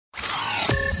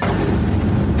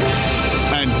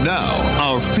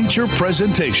feature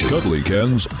presentation. Cuddly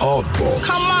Ken's Oddballs.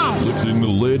 Come on! Lifting the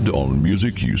lid on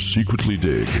music you secretly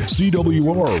dig.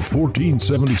 CWR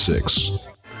 1476.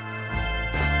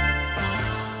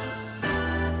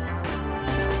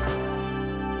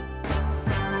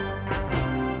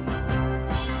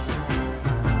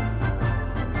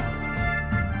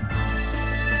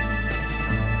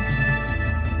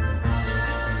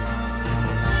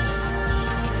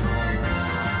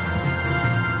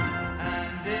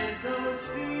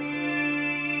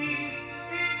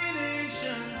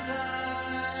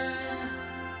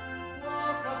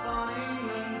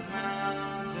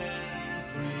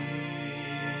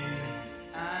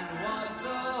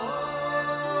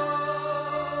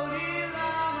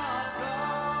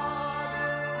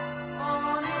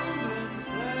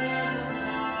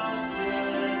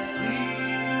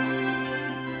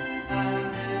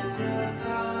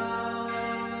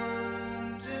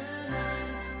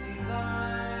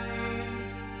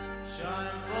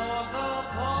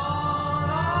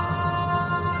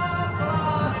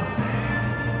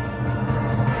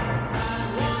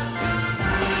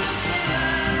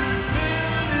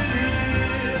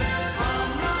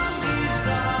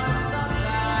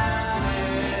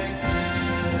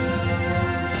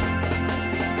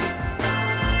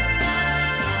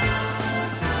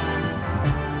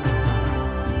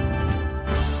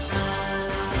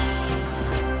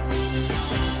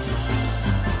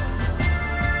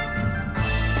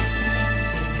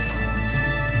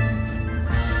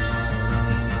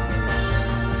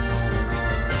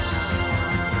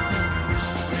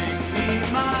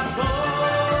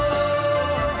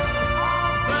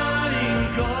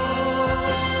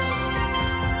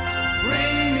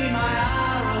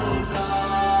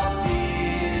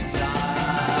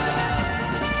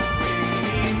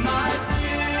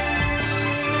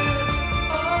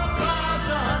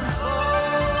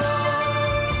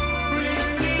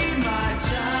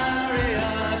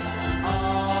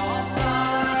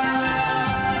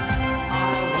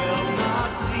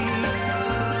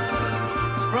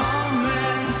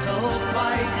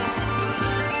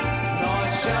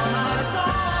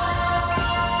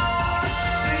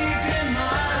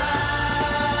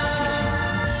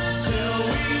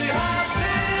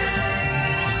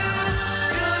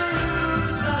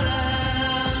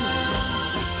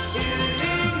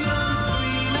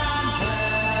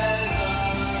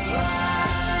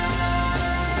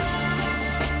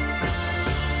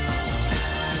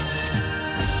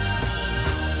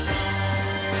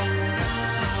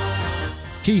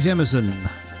 Keith Emerson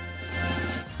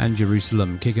and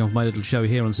Jerusalem, kicking off my little show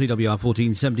here on CWR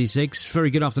 1476. Very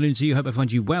good afternoon to you. Hope I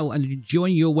find you well and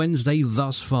enjoying your Wednesday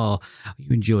thus far. Are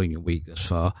you enjoying your week thus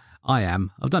far? I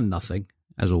am. I've done nothing,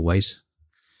 as always.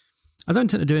 I don't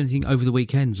tend to do anything over the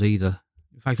weekends either.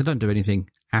 In fact, I don't do anything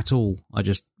at all. I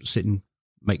just sit and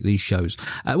make these shows.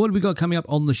 What have we got coming up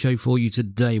on the show for you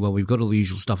today? Well, we've got all the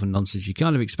usual stuff and nonsense you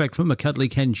kind of expect from a Cuddly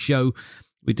Ken show.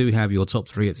 We do have your top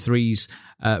 3 at 3s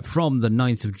from the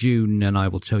 9th of June, and I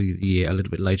will tell you the year a little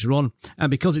bit later on.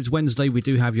 And because it's Wednesday, we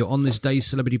do have your On This Day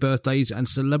celebrity birthdays and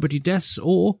celebrity deaths,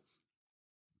 or,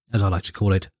 as I like to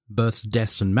call it, births,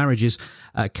 deaths and marriages,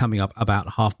 coming up about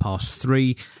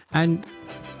 3:30. And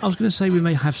I was going to say we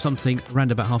may have something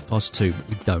around about 2:30, but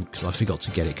we don't, because I forgot to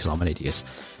get it because I'm an idiot.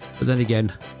 But then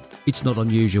again, it's not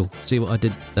unusual. See what I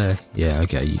did there? Yeah,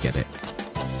 okay, you get it.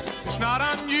 It's not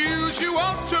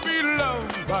unusual to be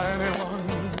loved by anyone.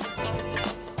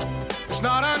 It's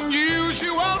not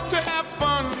unusual to have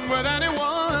fun with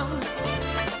anyone.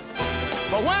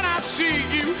 But when I see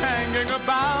you hanging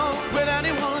about with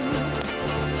anyone,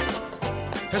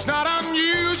 it's not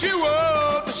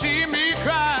unusual to see me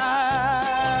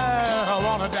cry. I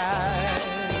wanna die.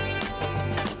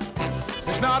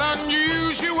 It's not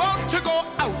unusual to go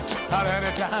out at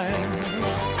any time.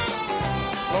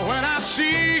 But when I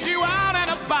see you out and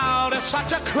about, it's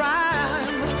such a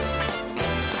crime.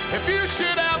 If you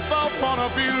should ever wanna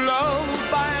be loved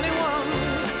by anyone,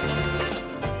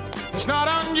 it's not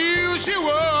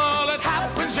unusual, it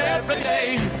happens every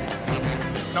day.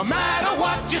 No matter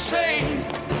what you say,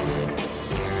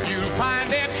 you'll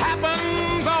find it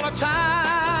happens all the time.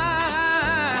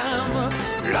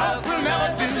 Love will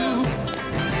never do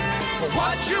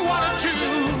what you wanna do.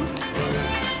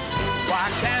 Why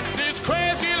can't this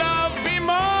crazy love be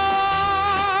more?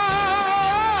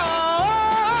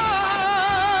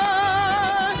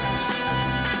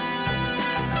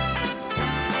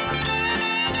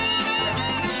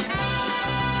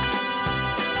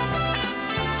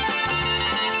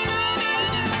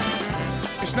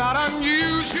 It's not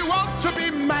unusual to be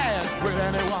mad with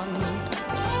anyone.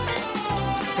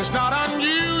 It's not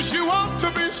unusual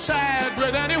to be sad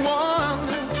with anyone.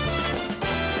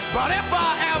 But if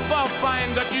I ever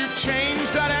find that you've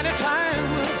changed at any time,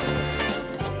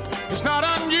 it's not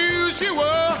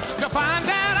unusual to find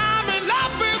that I'm in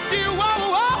love with you.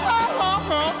 Whoa, whoa, whoa, whoa,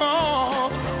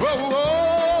 whoa, whoa.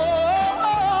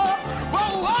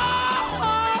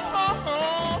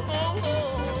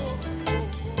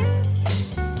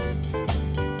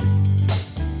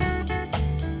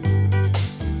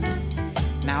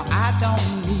 Now I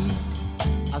don't need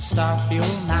a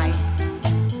star-filled night,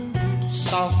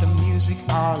 soft music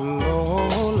or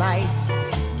low lights.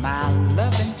 My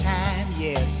loving time,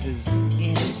 yes, is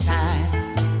any time,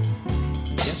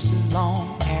 just as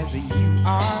long as you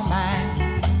are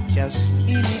mine. Just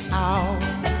any hour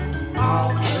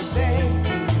of the day,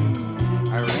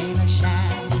 a rain or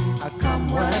shine, or come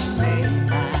what may.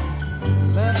 My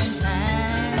loving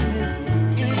time is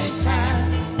any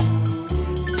time,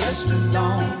 just as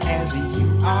long as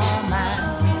you are mine.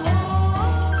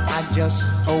 I just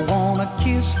wanna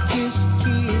kiss, kiss,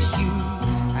 kiss you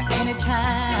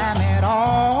anytime at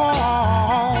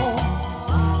all.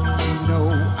 You know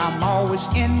I'm always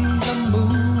in the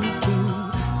mood to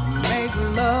make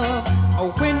love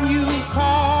when you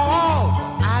call.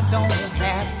 I don't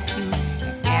have to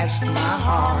ask my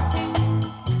heart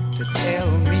to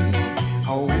tell me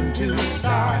when to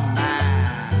start. My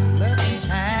loving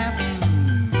time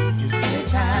is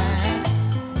anytime,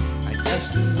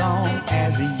 just as long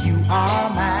as you are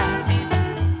mine.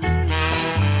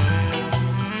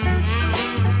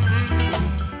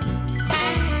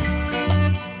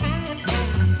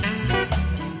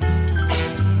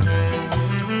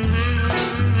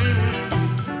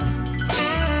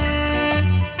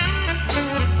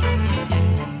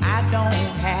 I don't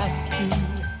have to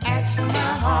ask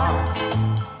my heart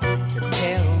to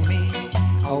tell me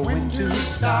when to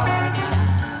start.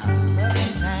 My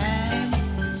loving time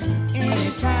is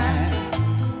anytime,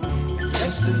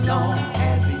 just as long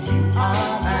as you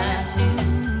are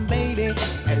mine, baby,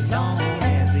 as long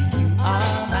as you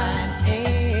are mine.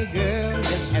 Hey girl,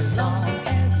 just as long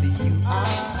as you are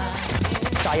mine.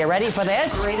 Are you ready for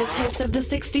this? Greatest hits of the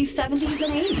 60s, 70s,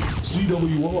 and 80s.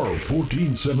 CWR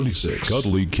 1476.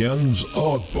 Cuddly Ken's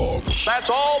Odd Box. That's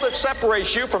all that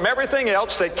separates you from everything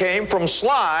else that came from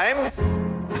slime.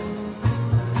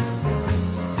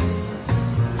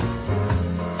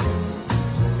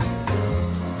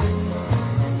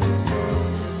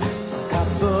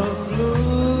 Got the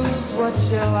blues, what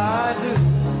shall I do?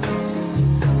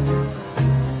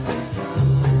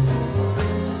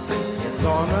 It's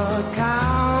on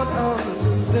account of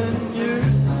losing you.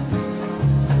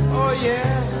 Oh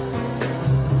yeah.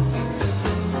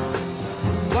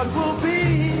 What will be?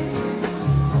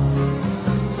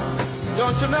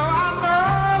 Don't you know I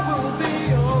know will be?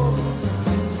 Oh,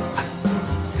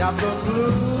 got the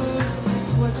blues,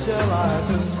 what shall I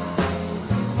do?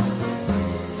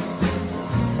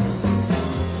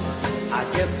 I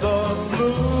get the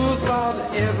blues about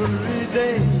every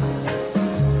day.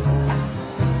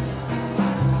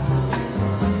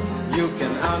 You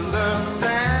can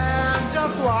understand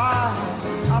just why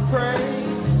I pray.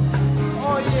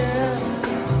 Oh yeah,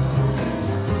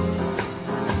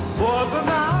 for the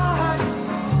night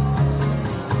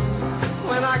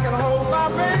when I can hold my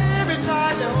baby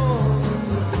tight. Oh,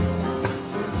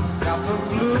 got the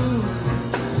blues,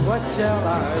 what shall I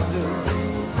do?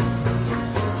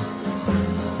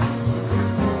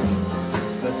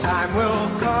 The time will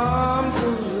come to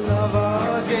love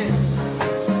again.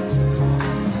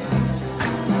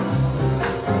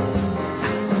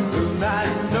 Do not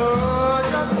know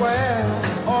just where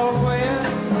or when.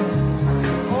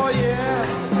 Oh yeah,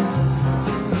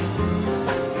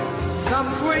 some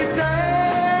sweet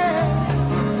day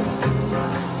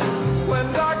when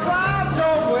dark clouds go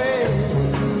away.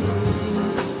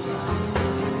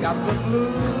 Got the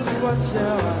blues, what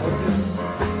shall I do?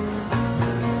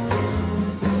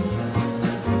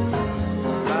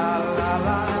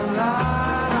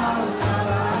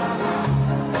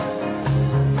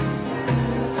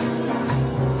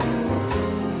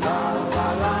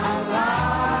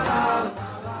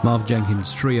 Marv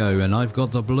Jenkins Trio and I've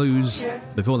Got the Blues.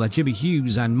 Before that, Jimmy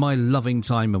Hughes and My Loving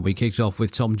Time, and we kicked off with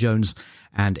Tom Jones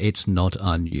and It's Not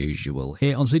Unusual.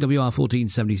 Here on CWR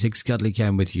 1476, Cuddly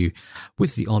Ken with you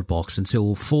with the Odd Box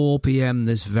until 4 p.m.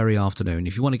 this very afternoon.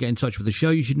 If you want to get in touch with the show,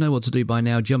 you should know what to do by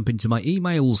now. Jump into my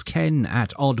emails,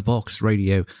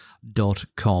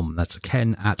 ken@oddboxradio.com. That's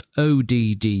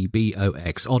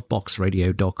ken@oddbox,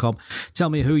 oddboxradio.com. Tell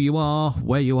me who you are,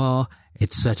 where you are,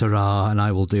 etc., and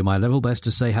I will do my level best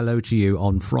to say hello to you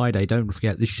on Friday. Don't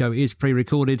forget, this show is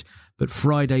pre-recorded, but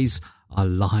Fridays are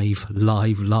live.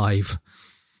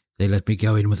 They let me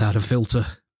go in without a filter.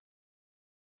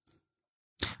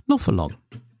 Not for long.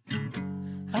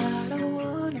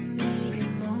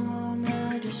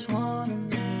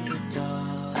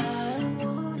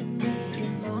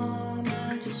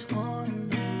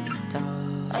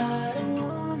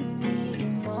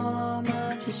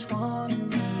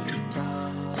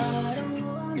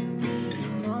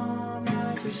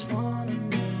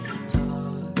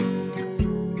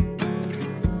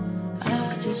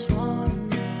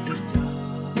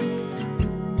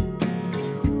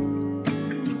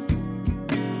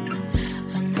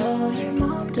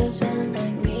 doesn't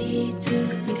like me, to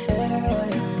be fair, I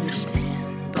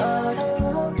understand. But I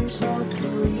love her, so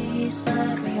please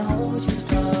let me hold your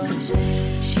toes.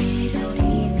 She don't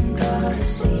even gotta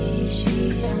see,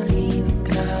 she don't even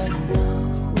gotta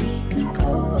know. We can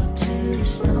go up to the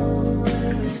snow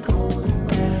where it's cold and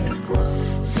where it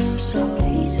glows. Seems so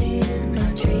easy in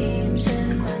my dreams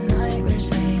and my nightmares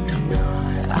make me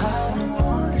not. I don't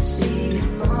wanna see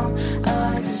your mom,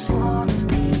 I just wanna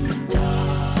meet your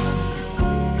dog.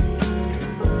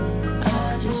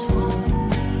 I just wanna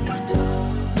meet your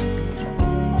dog.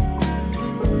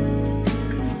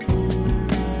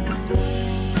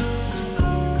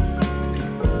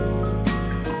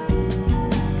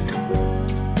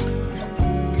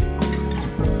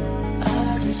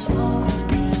 I just wanna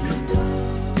meet your dog.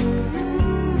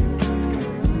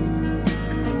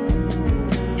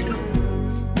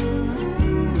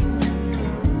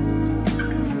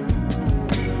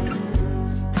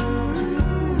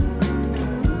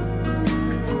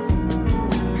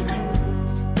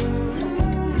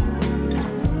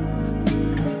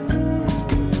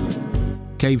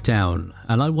 Cave Town,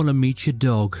 and I Want to Meet Your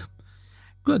Dog.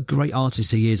 What a great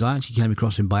artist he is. I actually came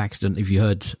across him by accident. If you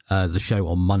heard the show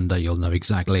on Monday, you'll know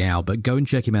exactly how. But go and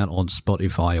check him out on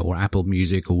Spotify or Apple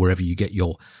Music or wherever you get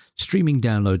your streaming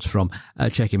downloads from.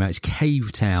 Check him out. It's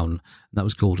Cave Town. That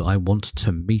was called I Want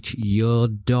to Meet Your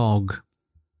Dog.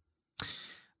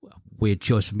 Weird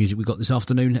choice of music we got this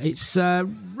afternoon. It's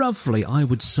roughly, I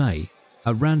would say,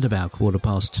 around about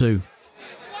 2:15.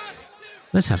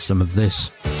 Let's have some of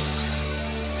this.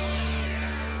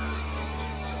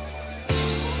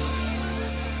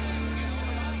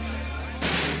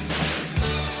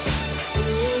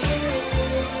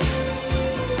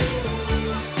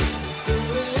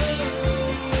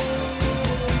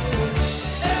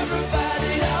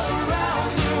 Everybody all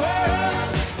around the world,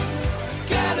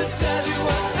 gotta tell you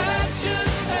what I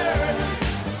just heard.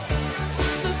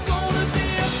 There's gonna be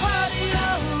a party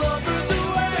all over the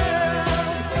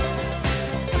world.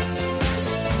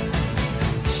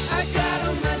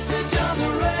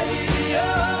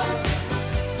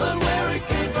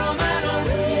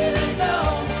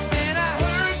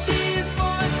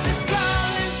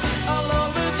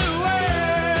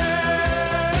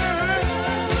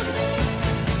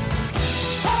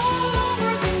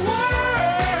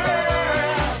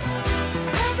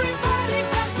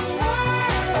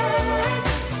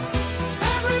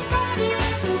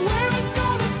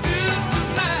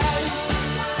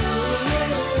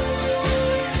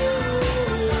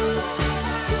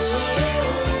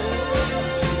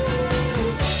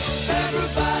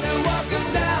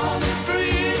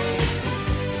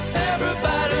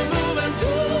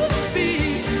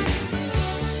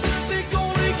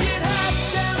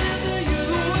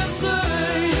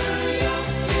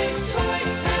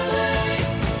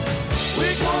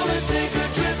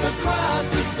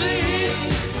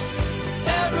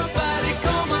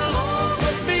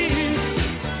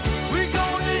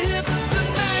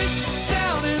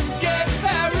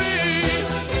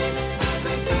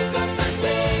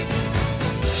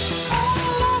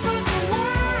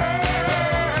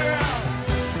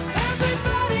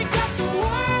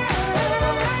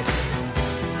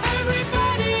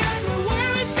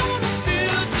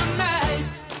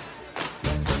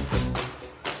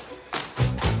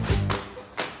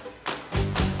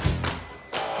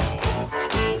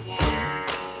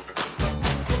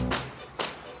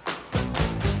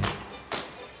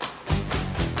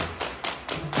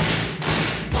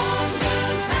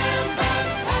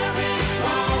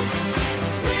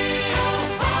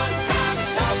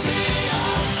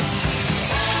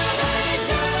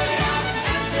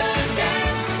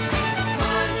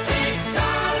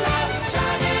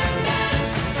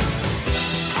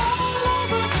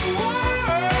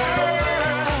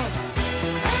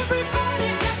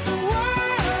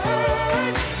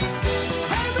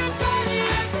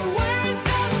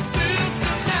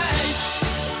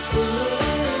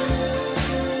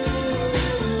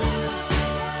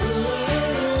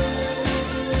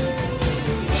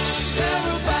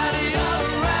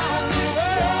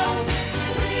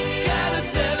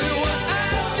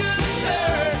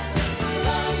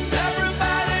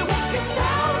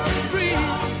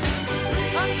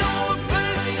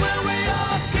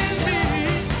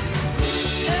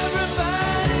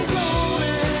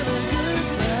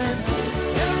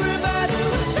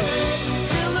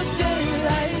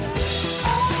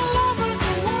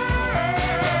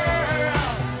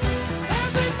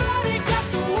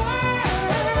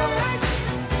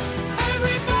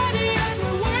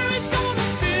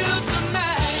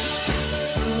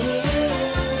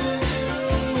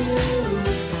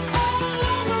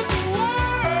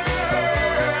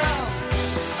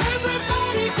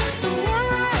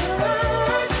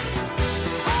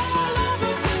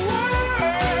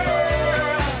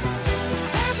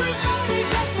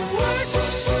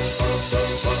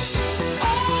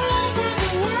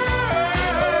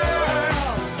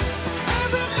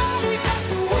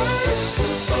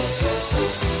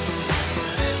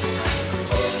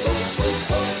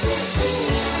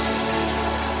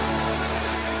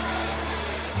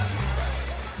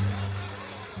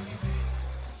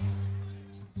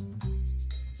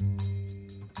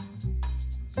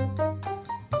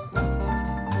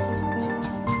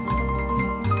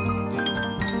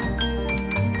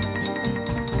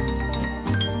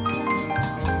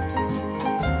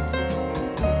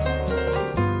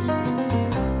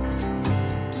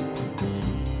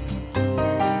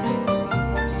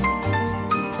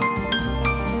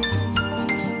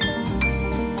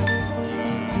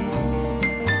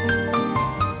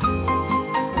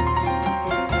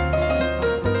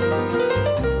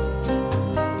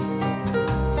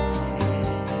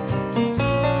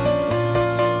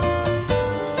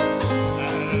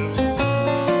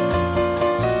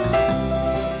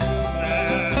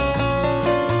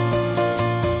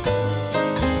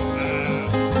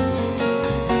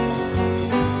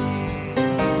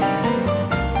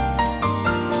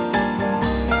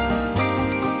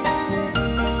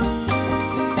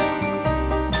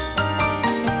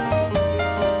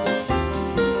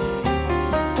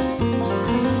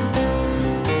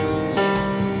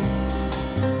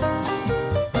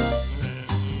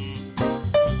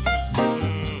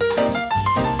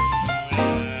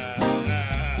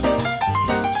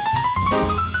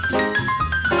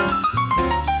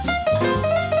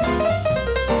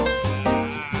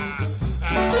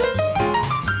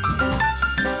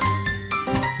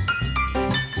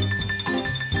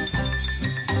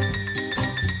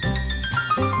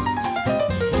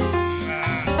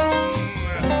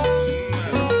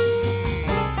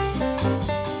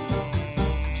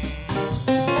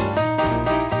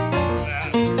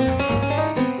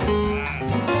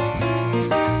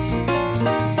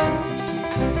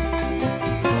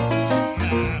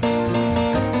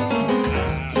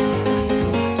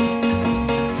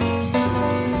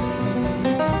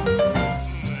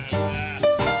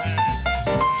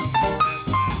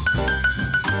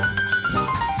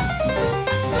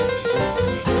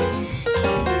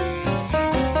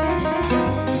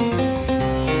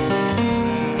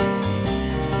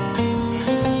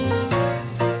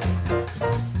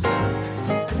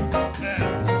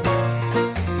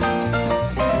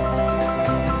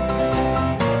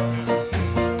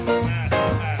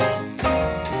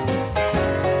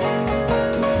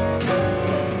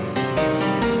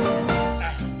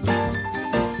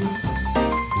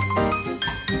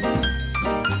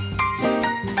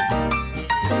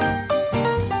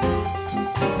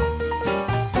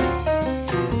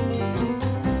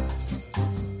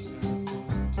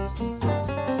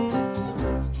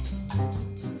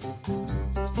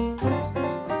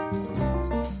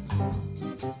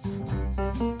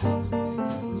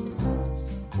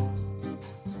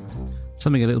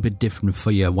 Something a little bit different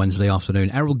for you Wednesday afternoon.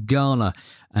 Errol Garner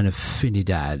and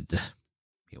Affinidad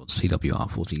here on CWR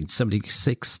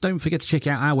 1476. Don't forget to check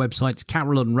out our website,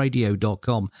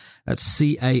 carillonradio.com. That's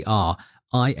CARILLON,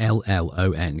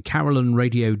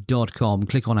 carillonradio.com.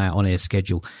 Click on our on-air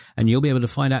schedule and you'll be able to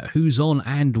find out who's on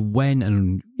and when,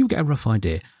 and you'll get a rough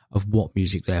idea of what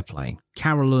music they're playing.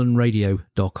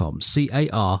 carillonradio.com,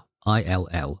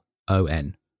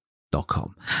 CARILLON.com.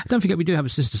 Don't forget we do have a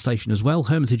sister station as well,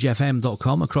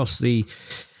 hermitagefm.com, across the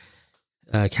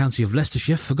county of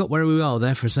Leicestershire. Forgot where we are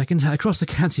there for a second. Across the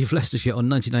county of Leicestershire on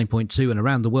 99.2 and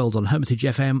around the world on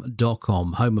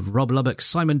hermitagefm.com, home of Rob Lubbock,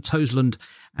 Simon Toseland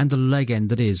and the legend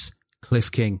that is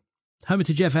Cliff King.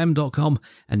 hermitagefm.com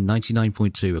and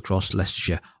 99.2 across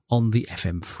Leicestershire on the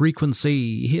FM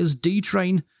frequency. Here's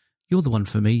D-Train. You're the one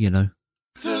for me, you know.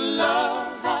 The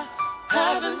love I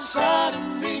have inside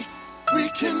of me, we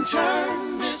can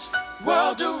turn this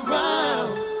world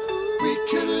around. We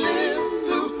can live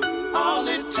through all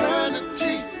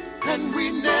eternity and we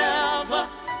never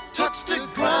touch the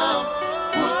ground.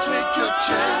 We'll take a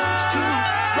chance to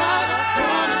ride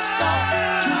upon a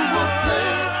star to a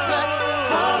place that's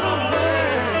far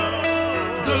away.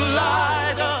 The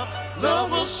light of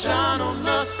love will shine on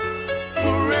us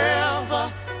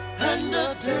forever and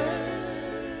a day.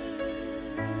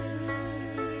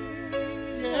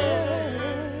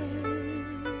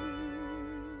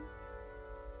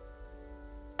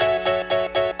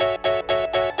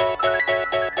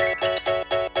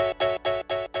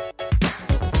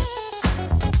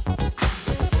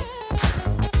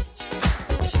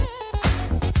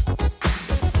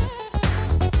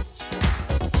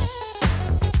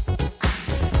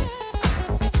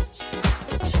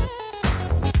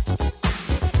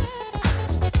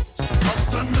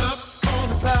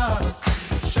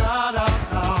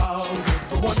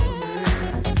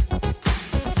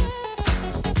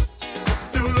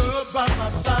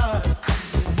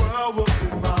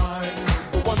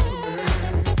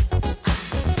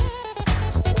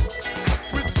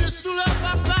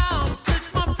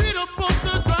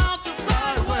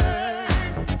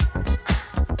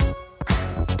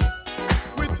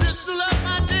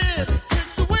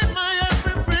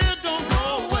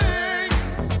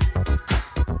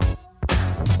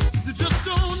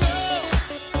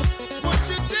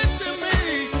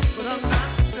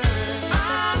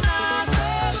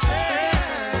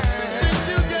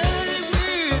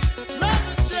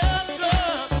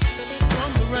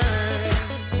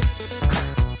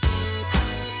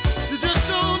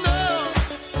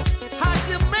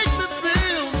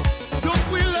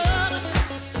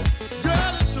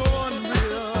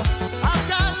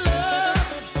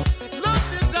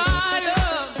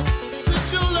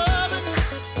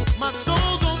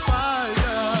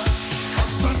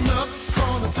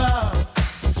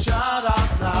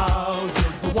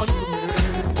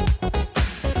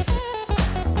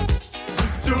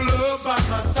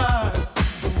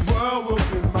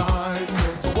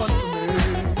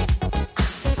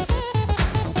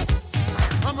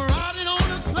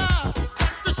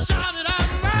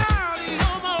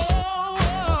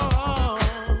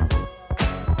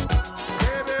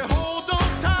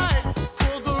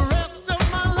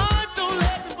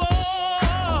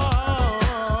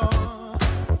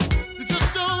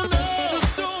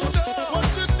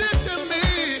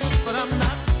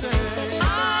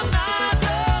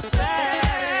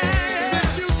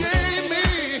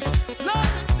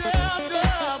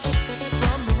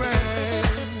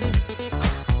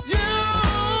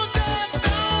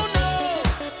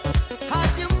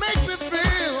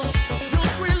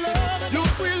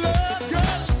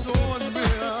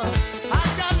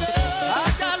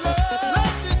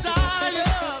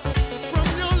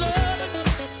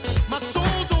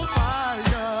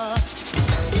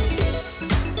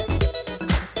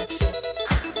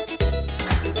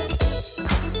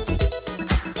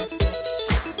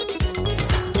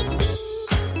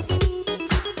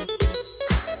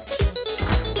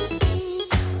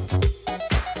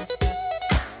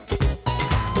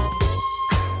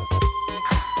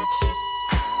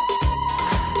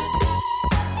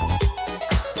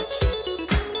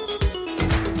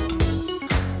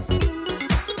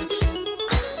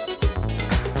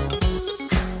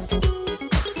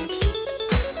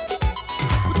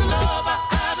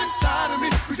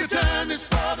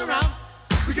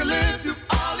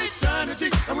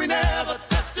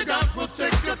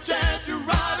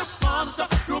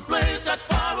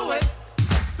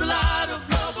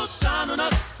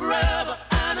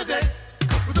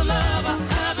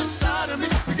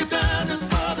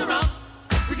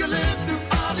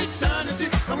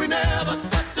 Never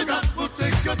touch the ground, we'll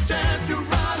take a chance to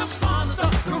ride upon the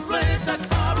sun to a place that's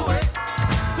far away.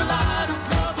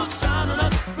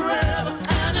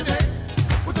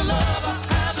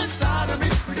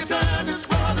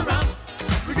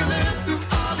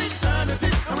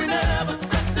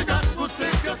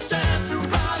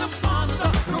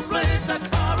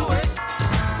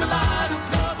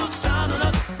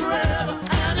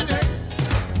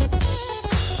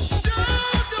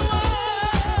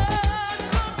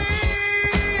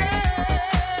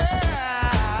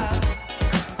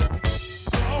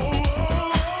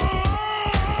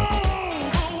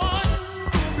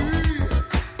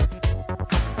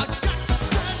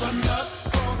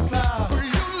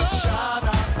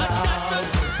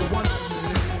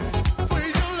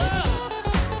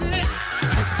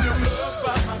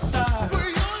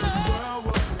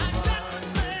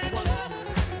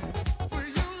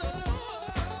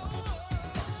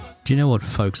 Do you know what,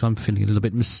 folks? I'm feeling a little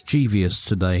bit mischievous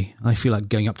today. I feel like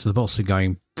going up to the boss and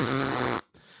going,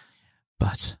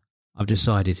 but I've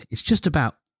decided it's just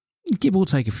about, give or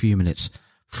take a few minutes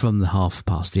from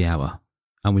the hour,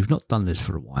 and we've not done this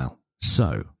for a while.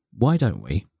 So why don't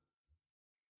we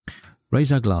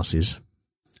raise our glasses,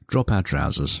 drop our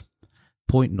trousers,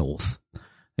 point north,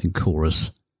 and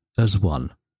chorus as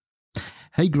one.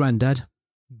 Hey, Grandad,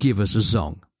 give us a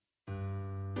song.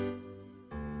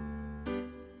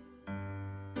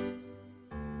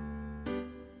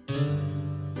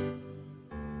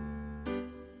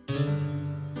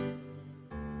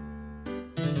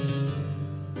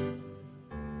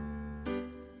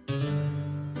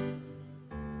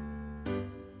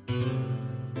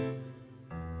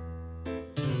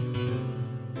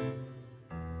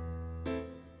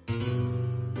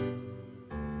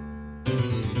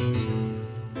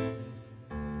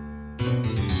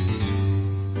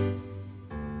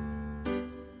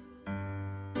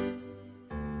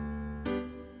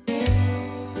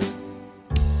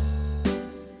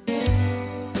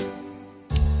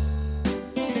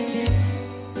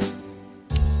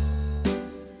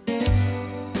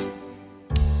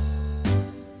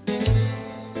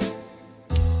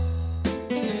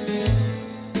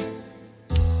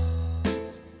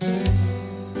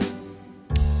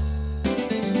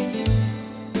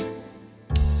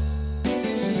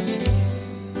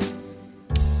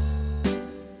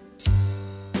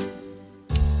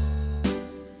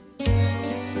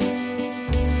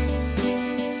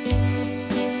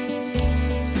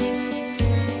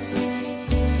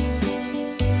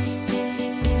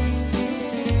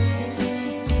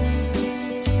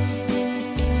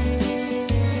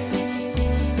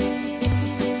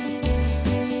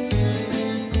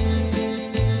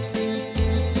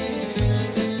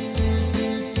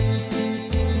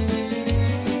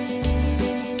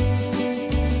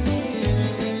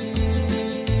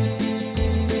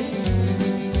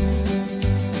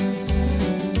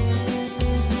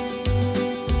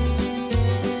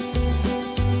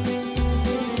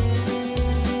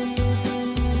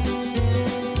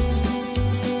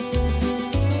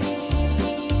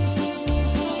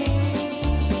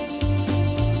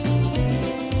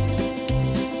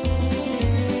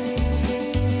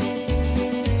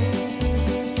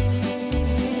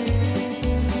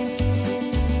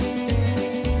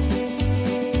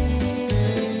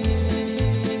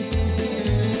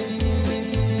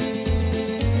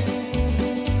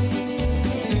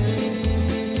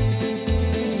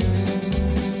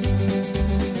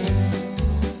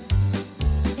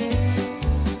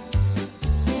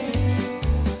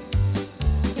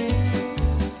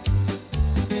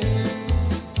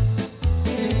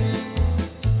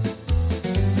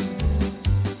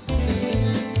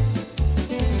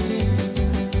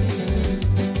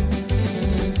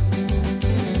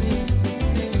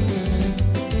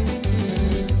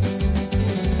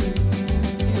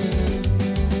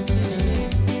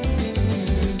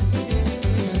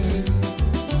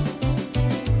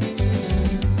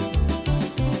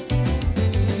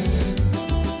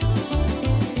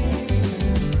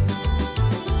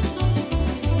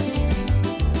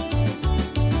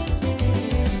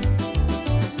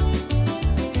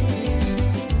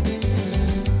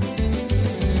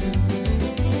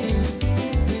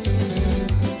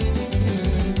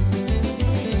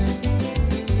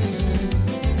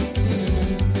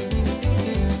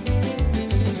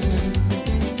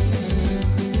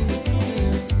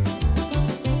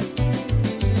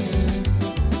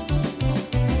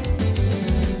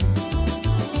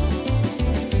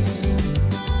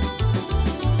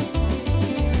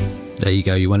 There you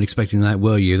go. You weren't expecting that,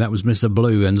 were you? That was Mr.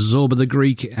 Blue and Zorba the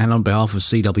Greek. And on behalf of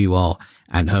CWR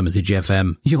and Hermitage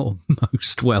FM, you're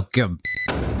most welcome.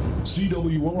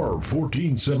 CWR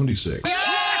 1476.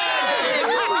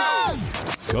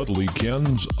 Cuddly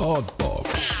Ken's Odd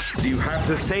Box. Do you have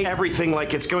to say everything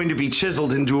like it's going to be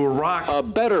chiseled into a rock? A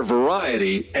better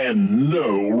variety and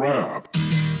no rap.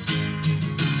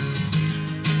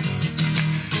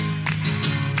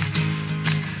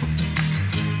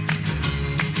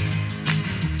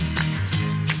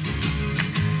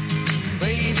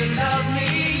 Baby loves me,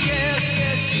 yes,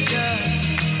 yes she does.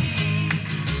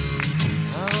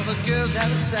 All the girls out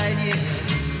of sight, yeah.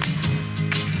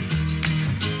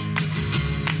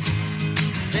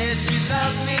 Said she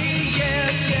loves me,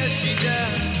 yes, yes she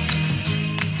does.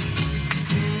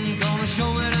 Gonna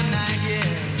show me tonight,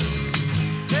 yeah.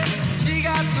 Hey, she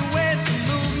got the way to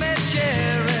move me,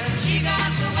 cherry. She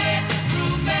got the way to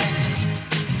move me.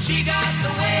 She got the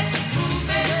way to move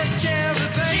me, cherry,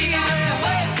 baby. She got the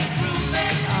way to move me.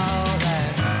 All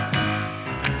right.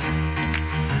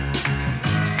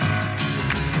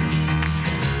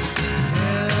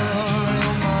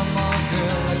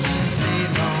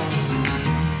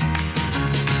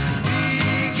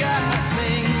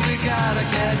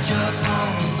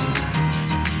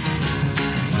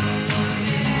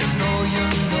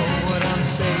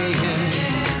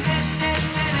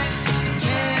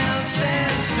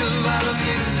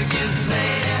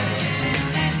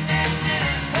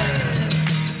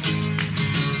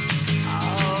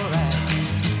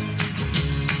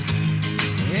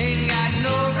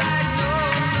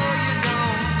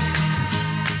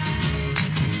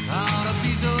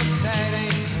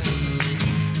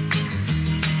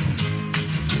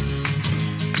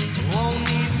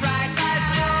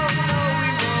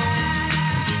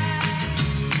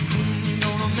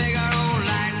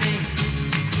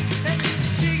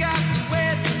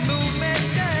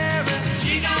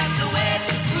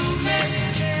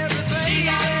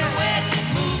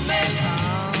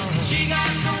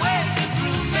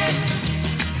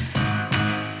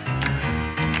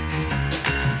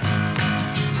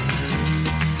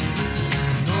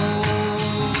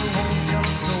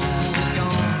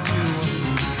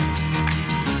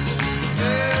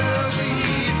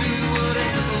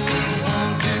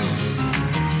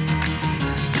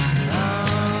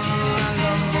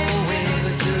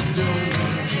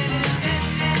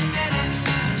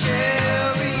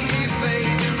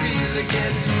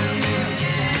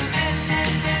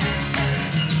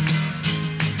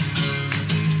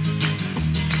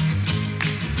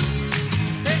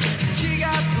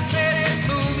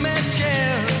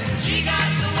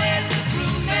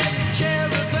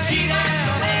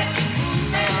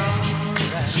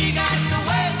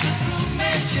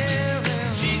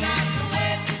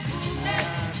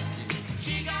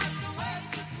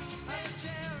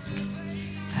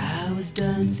 was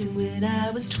dancing when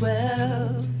I was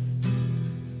 12.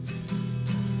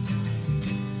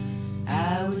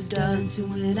 I was dancing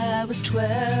when I was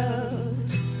 12.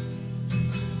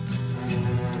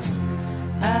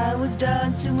 I was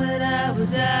dancing when I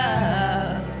was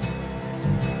out.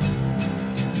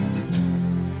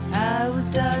 I was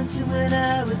dancing when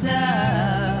I was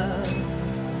out.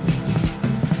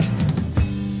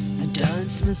 I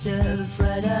danced myself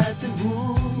right out the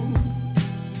womb.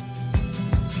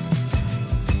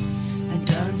 I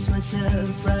danced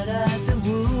myself right out the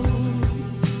womb.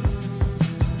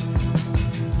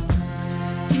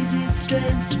 Is it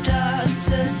strange to dance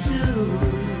so soon?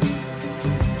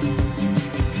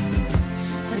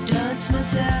 I danced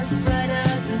myself right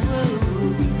out the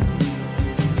womb.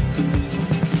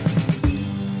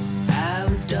 I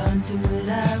was dancing when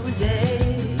I was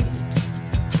 8.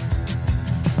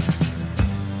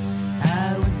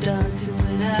 I was dancing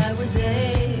when I was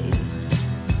 8.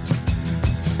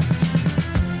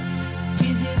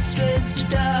 Is it strange to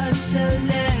dance so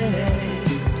late?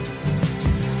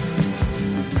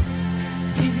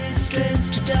 Is it strange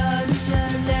to dance so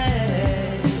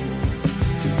late?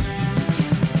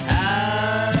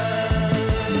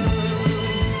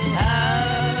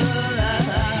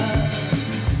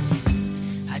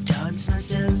 I dance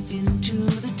myself into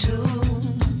the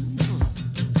tune.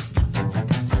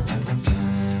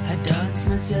 I dance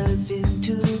myself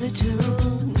into the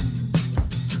tune.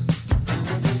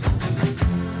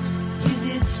 Is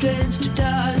it strange to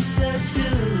dance so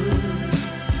soon?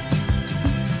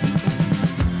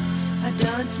 I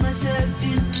dance myself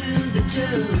into the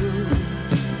tune.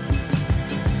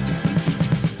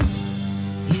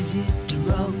 Is it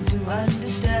wrong to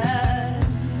understand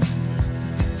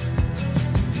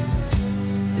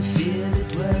the fear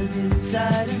that was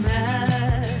inside a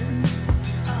man?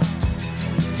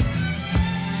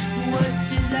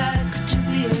 What's it like to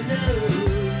be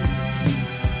alone?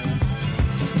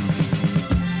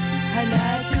 I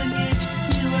liken it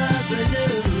to a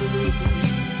balloon.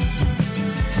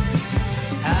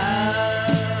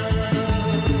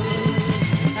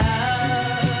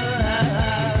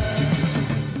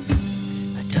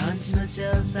 I dance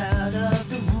myself out of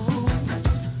the womb.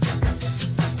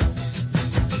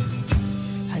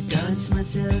 I dance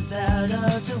myself out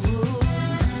of the womb.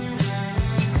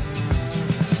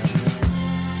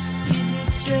 Is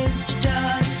it strange to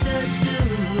dance so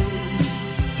soon?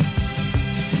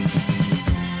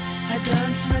 I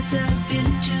dance myself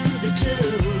into the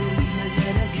tune. And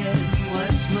then again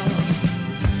once more.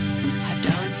 I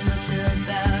dance myself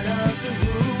out of the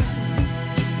womb.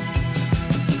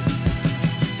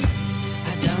 I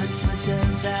dance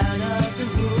myself out of the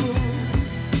womb.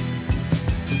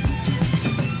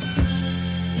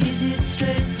 Is it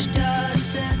strange to dance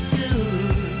so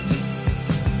soon?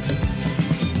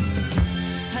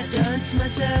 I dance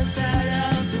myself out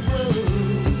of the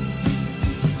womb.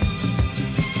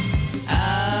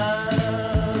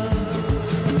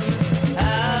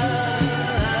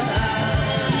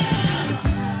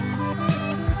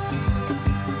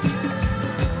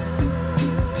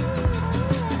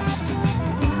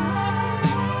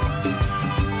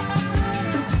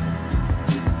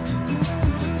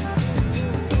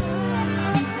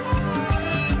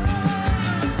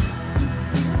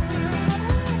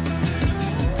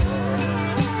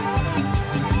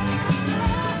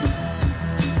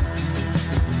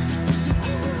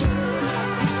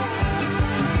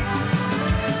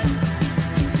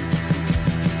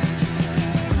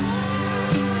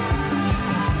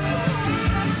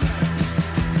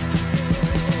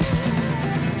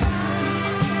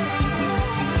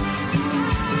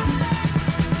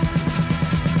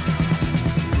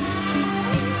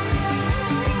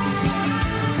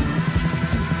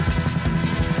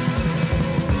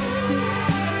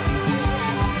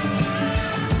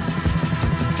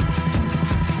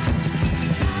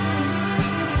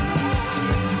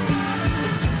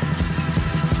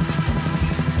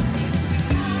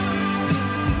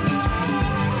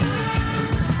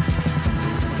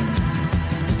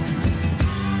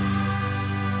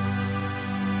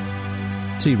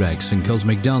 T-Rex and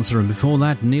Cosmic Dancer, and before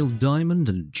that Neil Diamond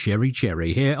and Cherry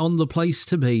Cherry here on The Place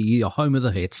to Be, your home of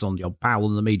the hits on your Powell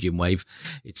and the medium wave.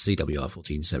 It's CWR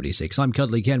 1476. I'm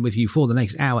Cuddly Ken with you for the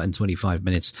next hour and 25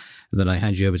 minutes, and then I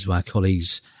hand you over to our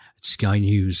colleagues at Sky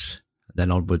News,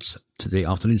 then onwards to the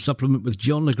afternoon supplement with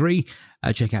John Legree.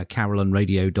 Check out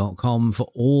carolanradio.com for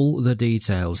all the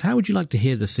details. How would you like to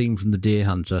hear the theme from The Deer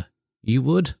Hunter? You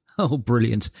would? Oh,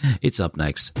 brilliant. It's up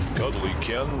next. Cuddly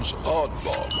Ken's Odd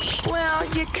Box. Well,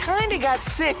 you kind of got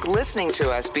sick listening to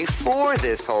us before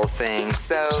this whole thing,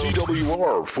 so...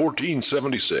 CWR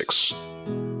 1476.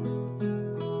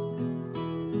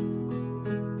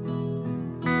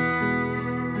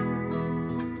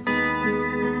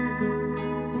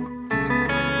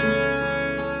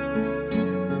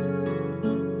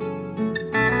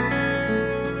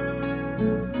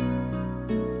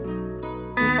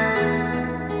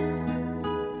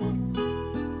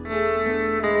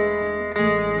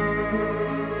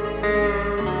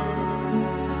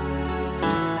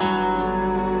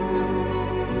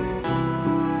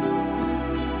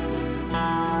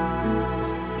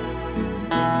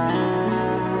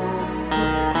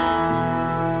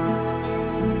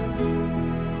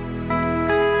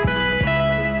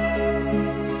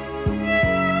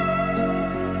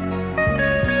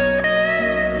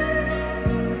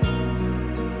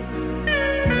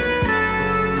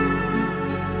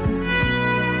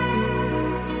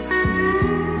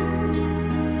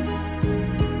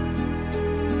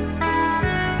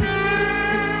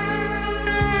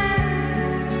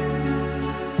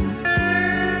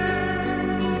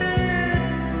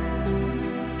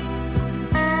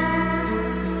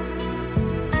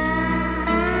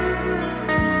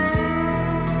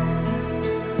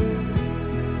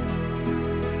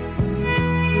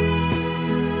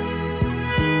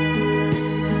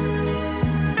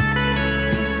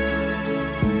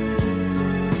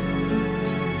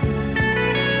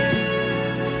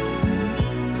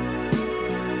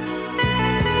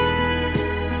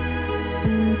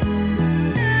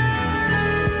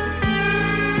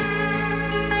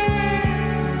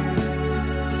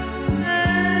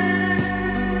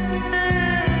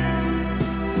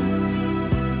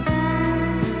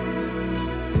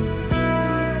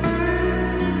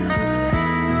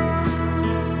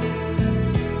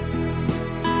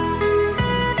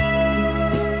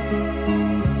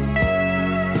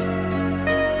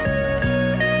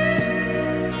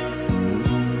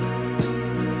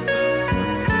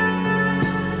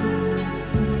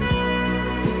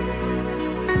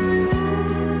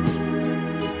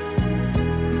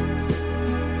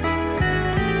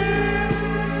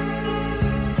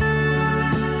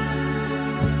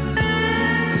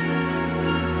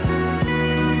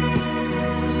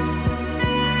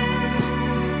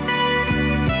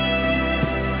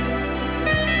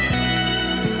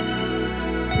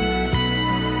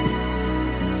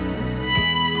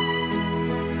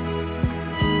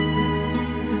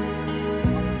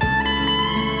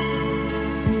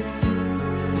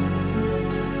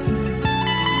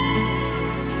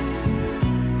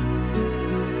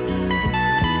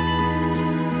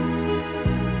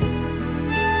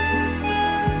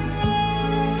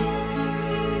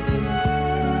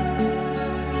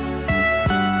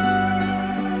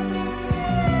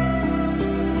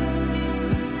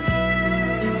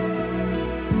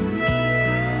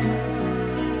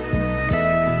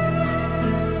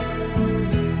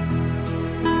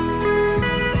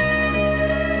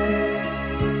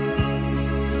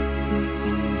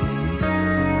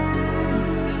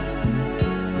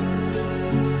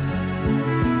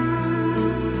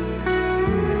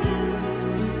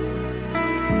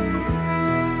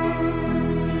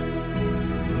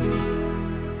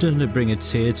 Doesn't it bring a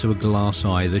tear to a glass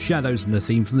eye? The Shadows and the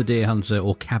theme from The Deer Hunter,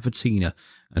 or Cavatina,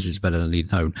 as it's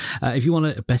betterly known. If you want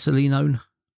it betterly known,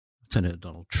 turn it to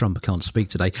Donald Trump, I can't speak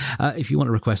today. If you want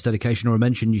to request dedication or a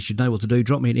mention, you should know what to do.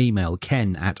 Drop me an email,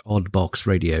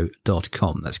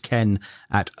 ken@oddboxradio.com. That's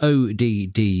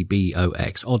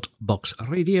ken@oddbox,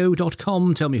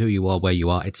 oddboxradio.com. Tell me who you are, where you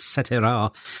are,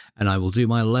 etc. And I will do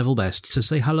my level best to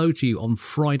say hello to you on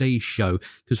Friday's show,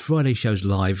 because Friday's show's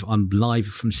live. I'm live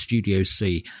from Studio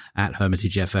C at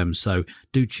Hermitage FM, so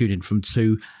do tune in from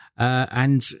 2.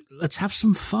 And let's have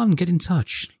some fun. Get in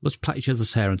touch. Let's plait each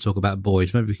other's hair and talk about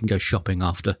boys. Maybe we can go shopping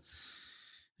after.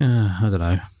 I don't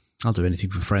know. I'll do anything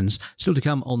for friends. Still to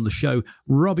come on the show,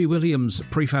 Robbie Williams,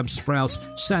 Prefab Sprout,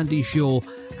 Sandy Shaw,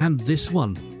 and this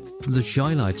one from the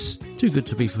Shy Lights. Too good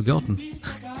to be forgotten.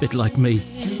 Bit like me.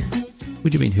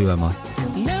 What do you mean, who am I?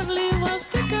 Lovely was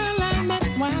the girl I met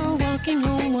while walking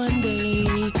home one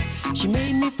day. She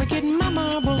made me forget my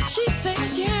marbles. She said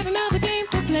she had another game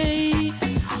to play.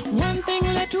 One thing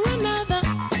led to another.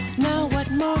 Now what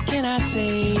more can I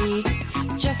say?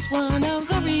 Just one of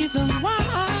the reasons why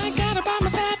I got her by my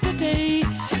side today.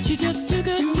 She's just too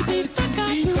good to be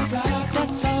forgotten.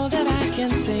 That's all that I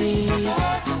can say.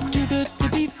 Too good to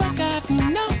be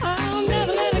forgotten. No, I'll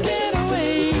never let her get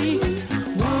away.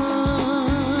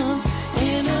 One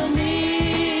in a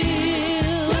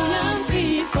million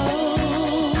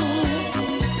people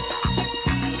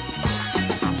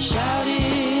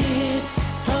shouted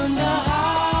from the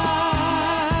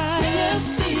highest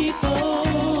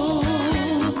steeple.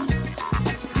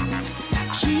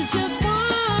 She's just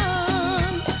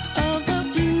one of the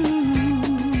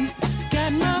few.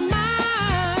 Got my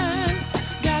mind,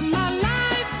 got my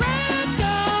life wrapped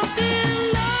up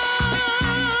in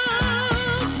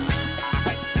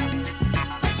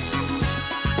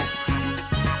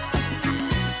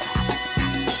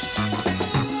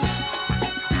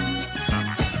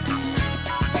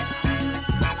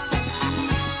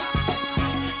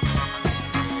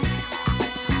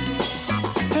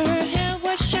Her hair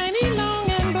was shiny, long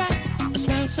and black, a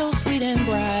smile so sweet and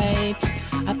bright.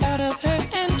 I thought of her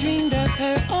and dreamed of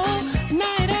her all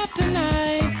night after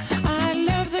night. I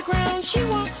love the ground she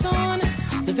walks on,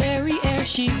 the very air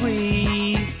she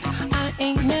breathes. I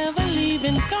ain't never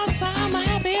leaving, 'cause I'm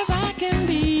happy as I can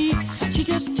be. She's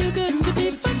just too good to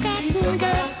be forgotten,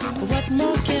 girl. What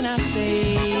more can I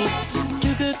say?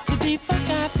 Too good to be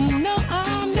forgotten. No,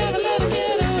 I'll never let her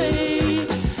get away.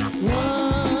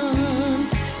 One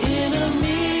in a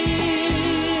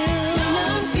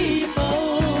million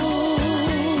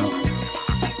people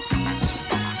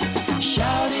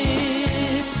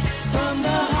shouted from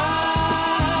the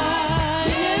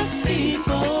highest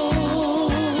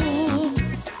steeple.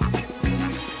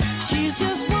 She's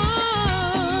just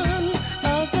one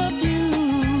of the few.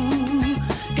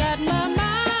 Got my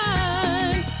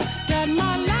mind, got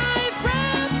my life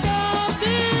wrapped up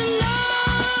in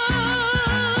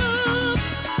love.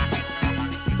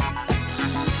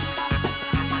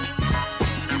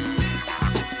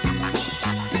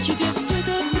 She just too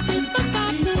good to be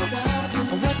forgotten.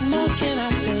 What more can I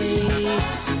say?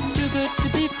 Too good to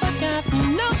be forgotten.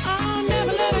 No, I'll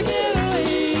never let her get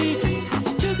away.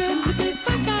 Too good to be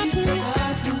forgotten.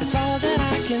 That's all that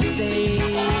I can say.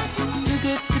 Too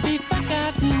good to be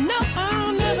forgotten. No,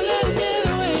 I'll never let her get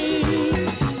away.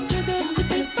 Too good to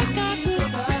be forgotten.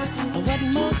 What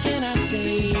more can I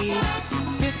say?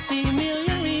 50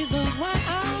 million reasons why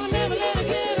I'll never let her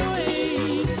get away.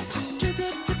 Too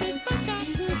good to be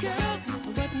forgotten, girl.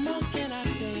 What more can I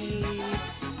say?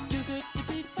 Too good to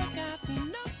be forgotten.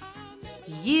 No, I'll never.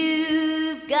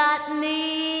 You've got me.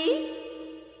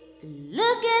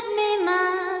 Look at me,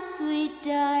 my sweet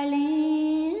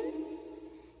darling.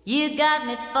 You got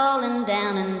me falling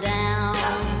down and down.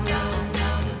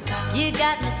 You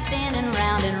got me spinning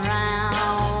round and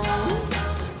round.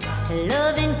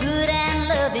 Loving good and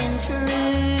loving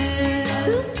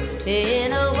true.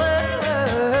 In a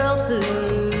whirlpool,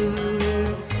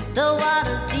 the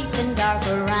water's deep and dark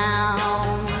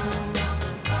around.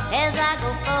 As I go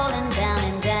falling down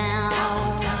and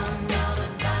down,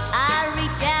 I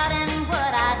reach out and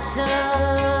what I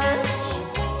touch,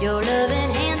 your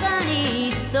loving hands I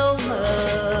need so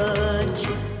much.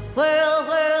 Whirl,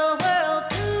 whirl,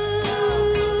 whirlpool,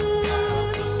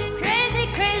 crazy,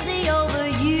 crazy over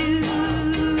you.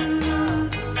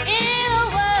 In a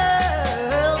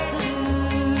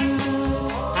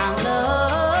whirlpool, I'm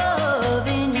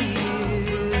loving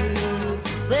you.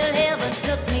 Well, heaven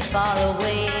took me far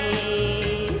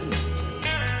away,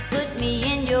 put me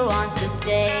in your arms to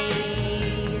stay.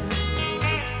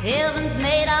 Heaven's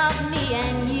made of me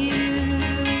and you.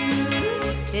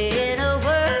 In a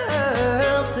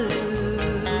whirlpool,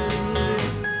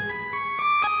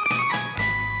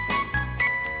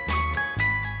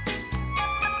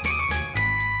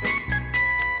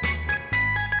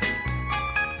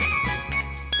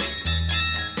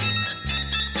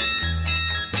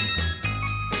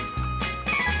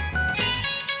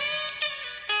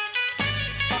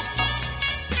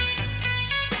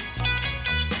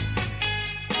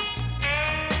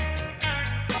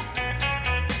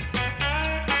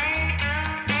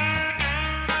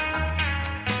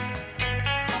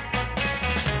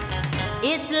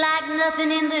 It's like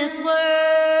nothing in this world.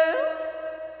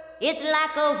 It's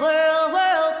like a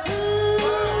whirlpool.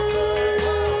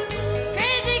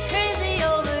 Crazy, crazy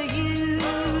over you.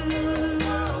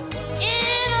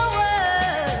 In a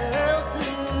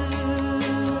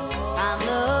whirlpool, I'm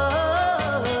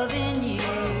loving you.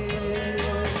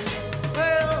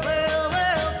 Whirlpool.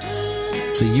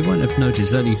 So you won't have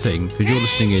noticed anything because you're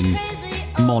listening in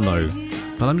mono,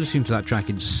 but I'm listening to that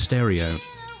track in stereo.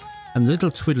 And the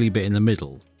little twiddly bit in the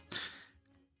middle,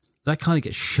 that kind of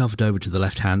gets shoved over to the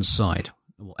left-hand side.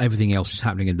 Well, everything else is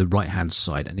happening in the right-hand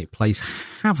side, and it plays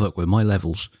havoc with my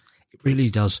levels. It really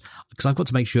does, because I've got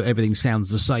to make sure everything sounds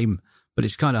the same, but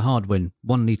it's kind of hard when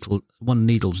one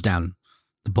needle's down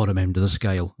the bottom end of the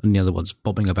scale, and the other one's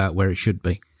bobbing about where it should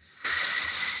be.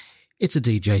 It's a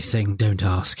DJ thing, don't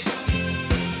ask.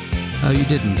 Oh, you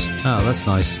didn't? Oh, that's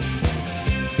nice.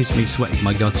 It's me sweating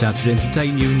my guts out to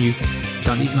entertain you, and you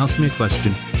can't even ask me a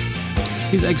question.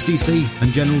 Here's XTC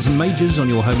and Generals and Majors on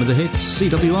your home of the hits,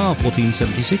 CWR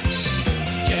 1476.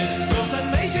 Generals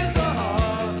and majors are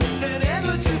hard, they're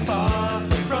never too far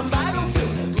from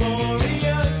battlefields so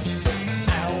glorious.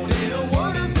 Out in a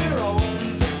world of their own,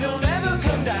 they'll never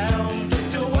come down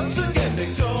till once again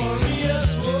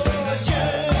victorious. Whoa,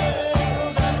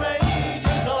 generals and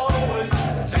majors always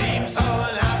seem so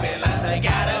unhappy unless they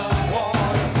got a war.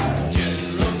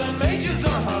 Generals and majors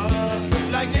are hard,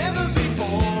 like never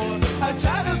before. I'm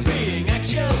tired of being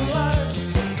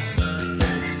actionless.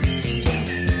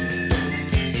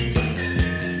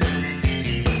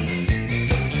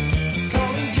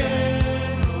 Calling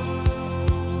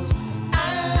generals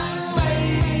and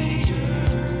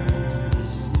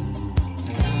majors.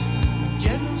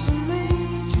 Generals and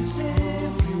majors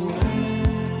everywhere.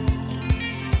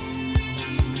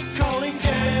 Calling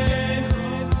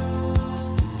generals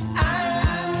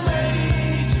and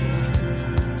majors.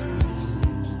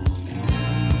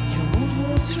 World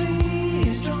War III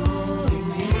is drawing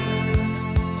near.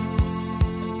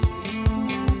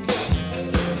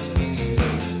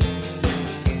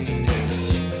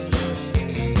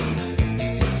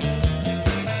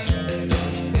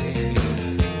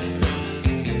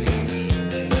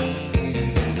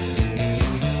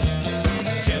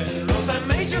 Generals and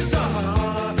majors are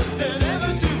hard, they're never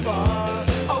too far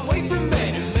away from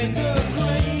men who made the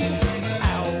grade.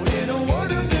 Out in a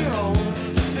world of their own,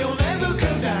 they'll never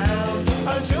come down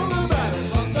until the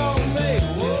battle's lost or made.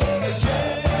 Whoa,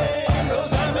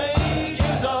 generals and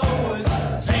majors always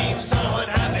seem so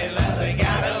unhappy unless they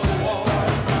got a war.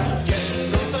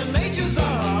 Generals and majors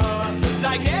are hard,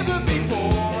 like never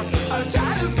before. I'm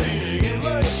tired of being in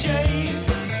the shade.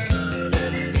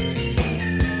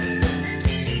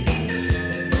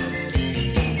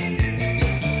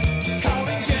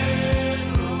 Calling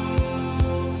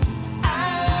generals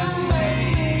and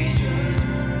majors.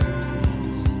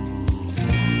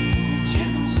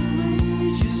 Generals and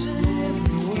majors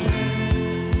everywhere.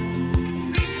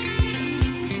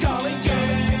 Calling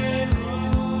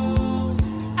generals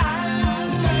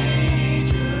and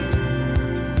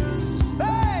majors.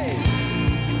 Hey!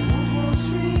 World War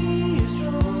III is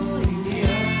drawing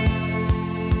near.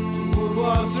 World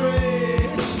War III.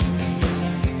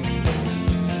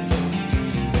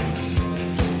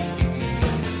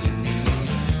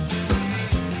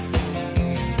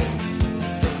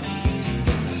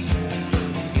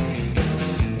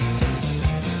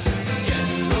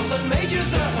 Generals and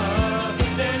majors are hard,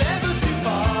 they're never too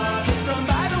far from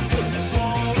battlefields so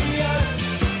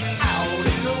glorious. Out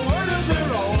in a world of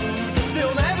their own,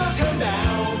 they'll never come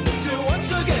down till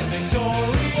once again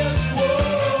victorious. Whoa,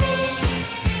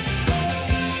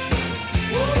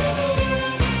 whoa, whoa.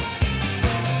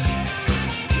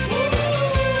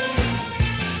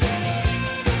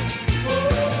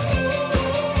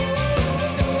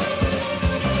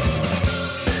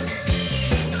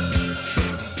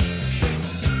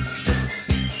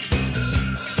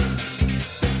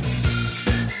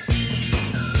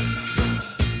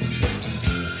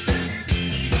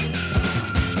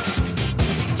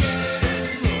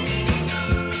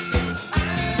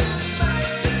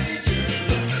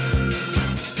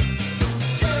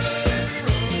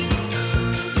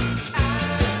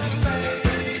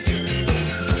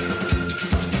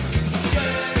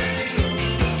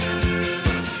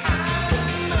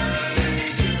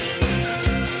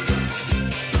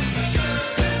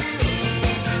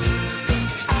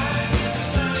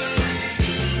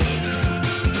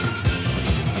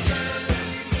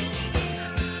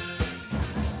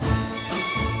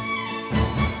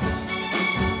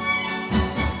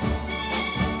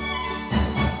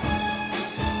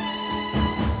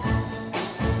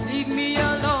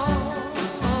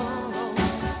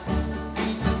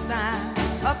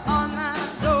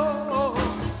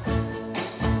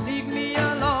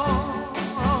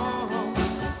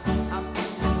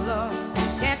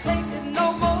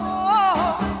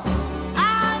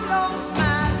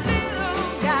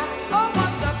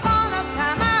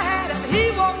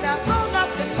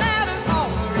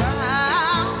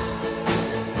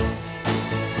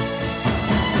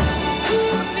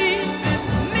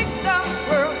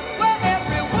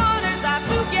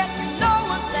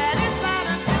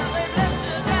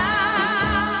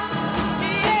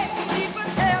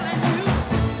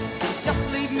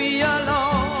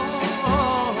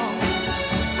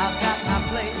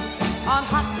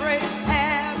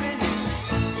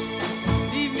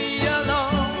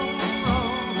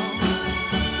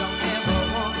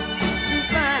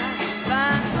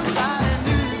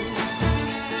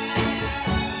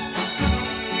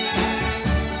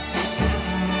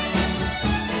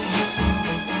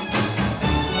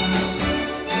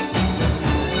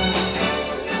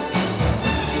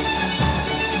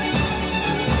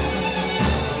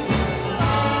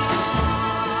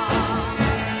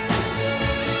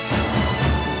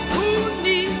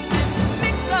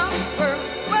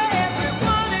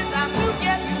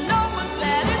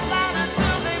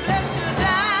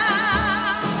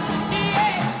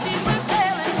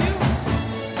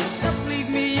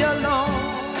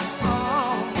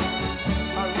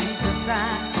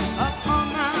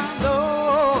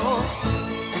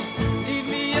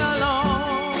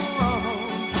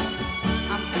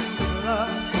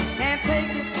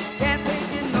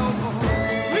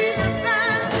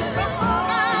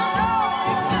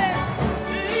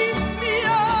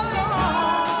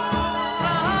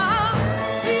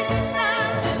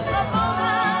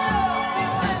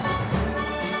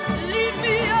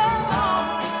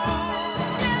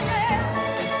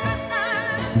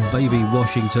 Baby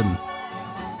Washington.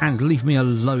 And Leave Me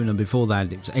Alone, and before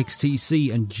that it was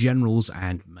XTC and Generals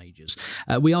and Majors.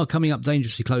 We are coming up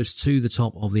dangerously close to the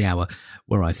top of the hour,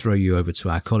 where I throw you over to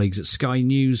our colleagues at Sky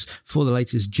News for the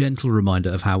latest gentle reminder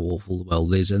of how awful the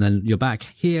world is, and then you're back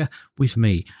here with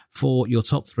me for your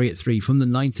top 3 at 3 from the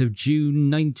 9th of June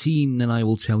 19, and I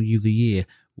will tell you the year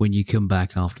when you come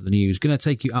back after the news. Going to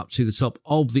take you up to the top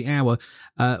of the hour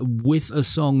with a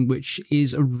song which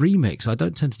is a remix. I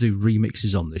don't tend to do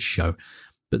remixes on this show,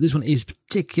 but this one is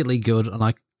particularly good, and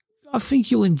I think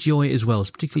you'll enjoy it as well,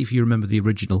 particularly if you remember the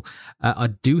original. I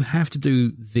do have to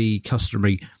do the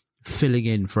customary filling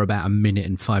in for about 1 minute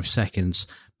and 5 seconds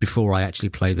before I actually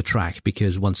play the track,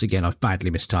 because once again, I've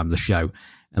badly mistimed the show,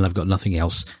 and I've got nothing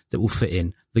else that will fit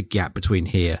in the gap between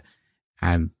here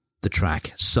and the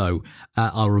track. So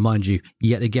I'll remind you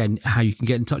yet again how you can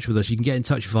get in touch with us. You can get in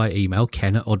touch via email,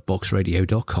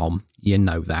 ken@oddboxradio.com. You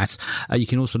know that. You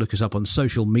can also look us up on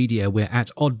social media. We're at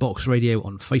Oddbox Radio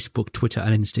on Facebook, Twitter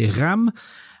and Instagram.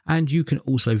 And you can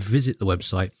also visit the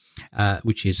website,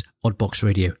 which is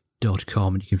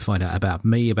oddboxradio.com, and you can find out about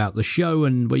me, about the show,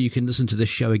 and where you can listen to this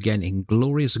show again in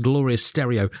glorious, glorious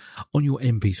stereo on your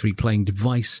MP3 playing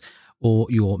device or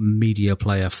your media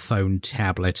player, phone,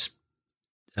 tablet,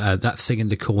 that thing in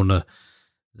the corner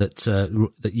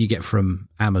that you get from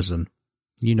Amazon.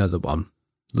 You know the one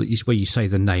where you say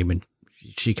the name and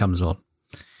she comes on.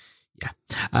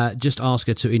 Yeah. Just ask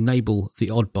her to enable the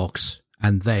Oddbox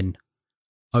and then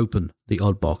open the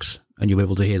Oddbox, and you'll be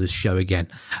able to hear this show again.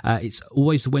 It's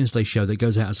always the Wednesday show that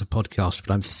goes out as a podcast,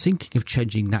 but I'm thinking of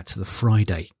changing that to the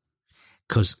Friday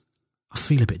because I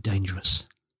feel a bit dangerous.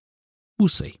 We'll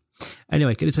see.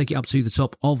 Anyway, going to take it up to the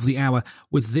top of the hour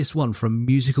with this one from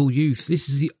Musical Youth. This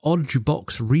is the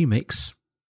Oddbox remix.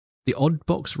 The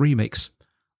Oddbox remix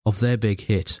of their big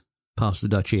hit, Pass the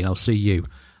Dutchie, and I'll see you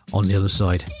on the other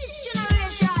side.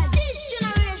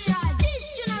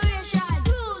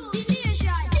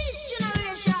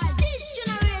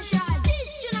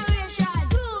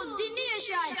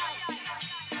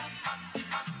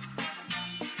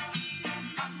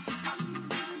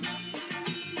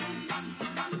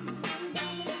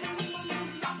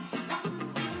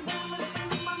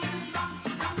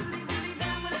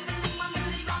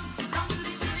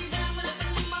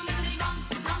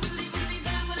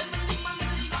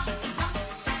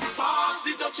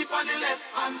 Chip on the left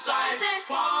hand side.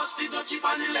 Pass the chip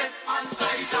on the left hand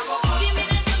side. Give me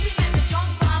the music, make me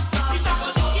jump up. Give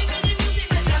me the music,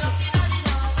 make me looking at it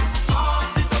now. Pass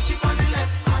the chip on the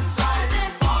left hand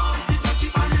side. Pass the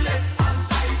chip on the left hand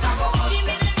side. Give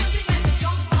me the music, make me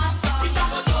jump up.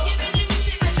 Give me the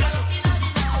music, make me looking at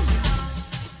it now.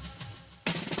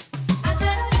 I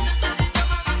said listen to the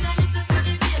drum, I said listen to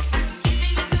the bass. Give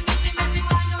me little music, make me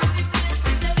wind up the place.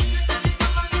 I said listen to the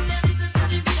drum, I said listen to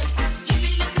the bass. Give me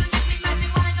little music, make me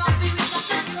wind up the place. I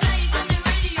said play it on the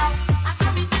radio. I saw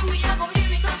me say we are going.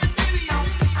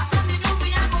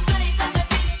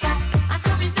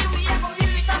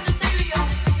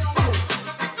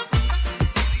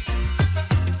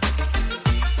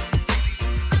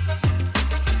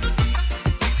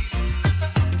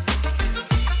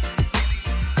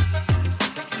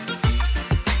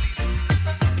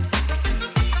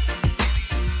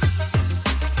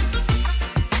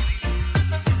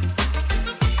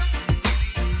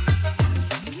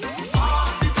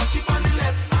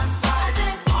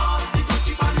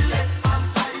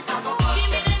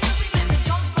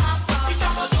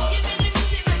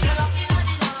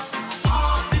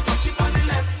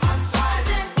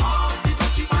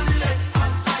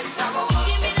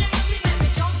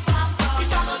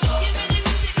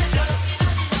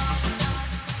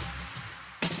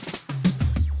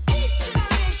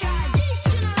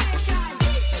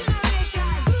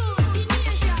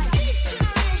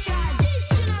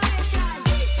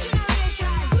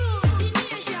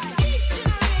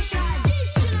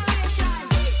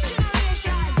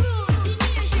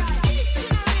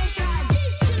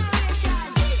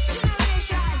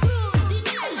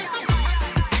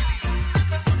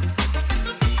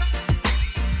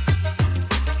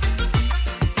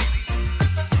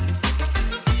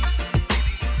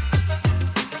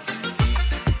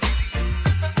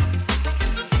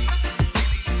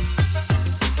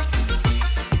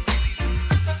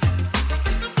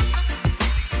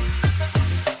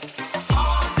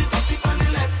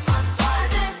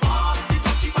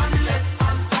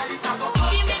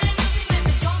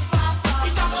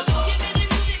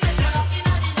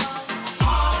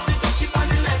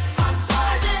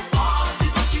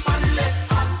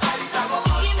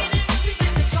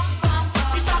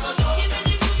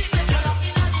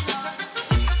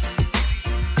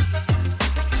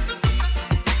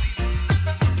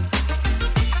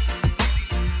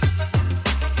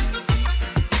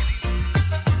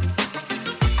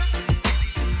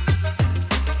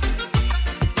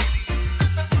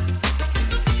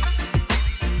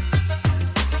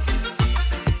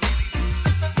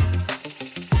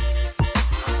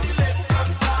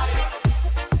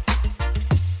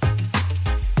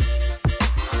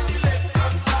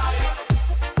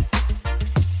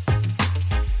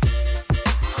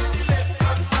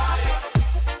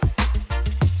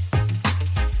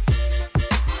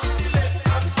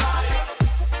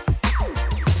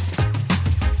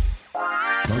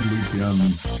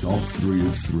 Top 3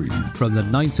 of 3. From the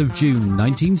 9th of June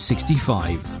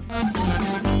 1965.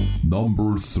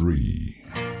 Number 3.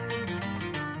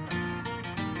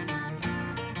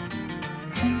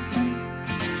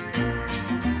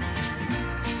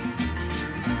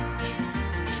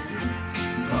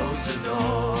 Close the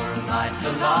door, light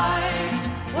the light.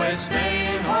 We're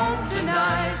staying home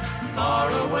tonight, far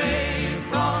away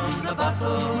from the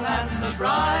bustle and the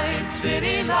bright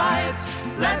city lights.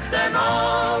 Let them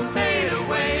all fade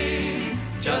away.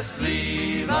 Just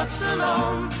leave us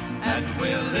alone, and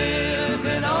we'll live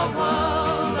in a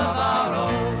world of our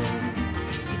own.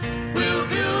 We'll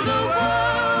build a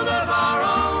world of our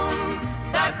own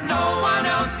that no one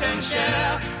else can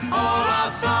share. All our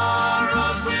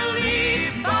sorrows will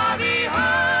leave far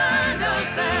behind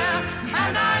us there.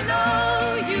 And I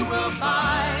know you will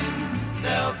find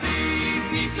there'll be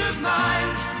peace of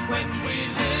mind when we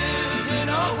live in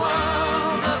a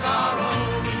world of our own.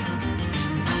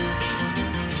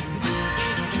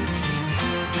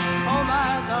 Oh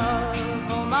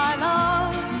my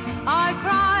love, I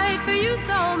cried for you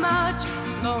so much.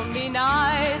 Lonely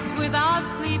nights without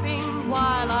sleeping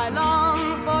while I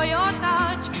long for your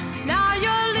touch. Now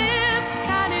your lips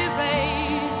can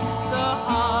erase the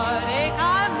heartache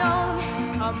I've known.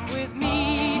 Come with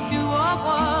me to a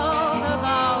world of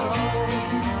our own.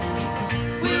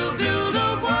 We'll build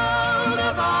a world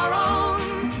of our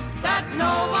own that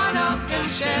no one else can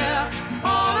share.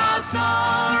 All our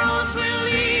sorrows will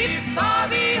leave far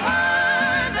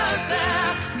behind us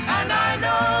there. And I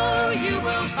know you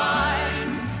will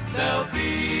find there'll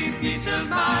be peace of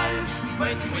mind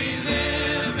when we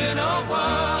live in a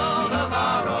world of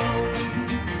our own.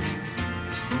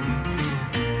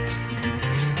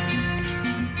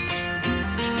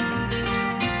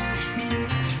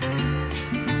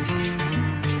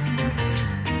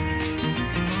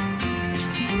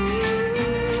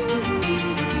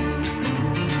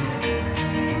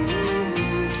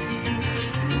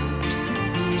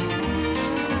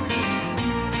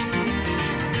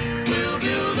 We'll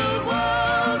build a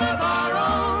world of our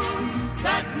own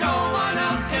that no one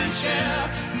else can share.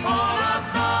 All our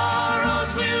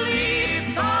sorrows will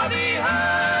leave far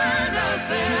behind us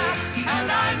there.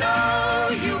 And I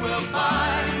know you will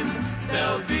find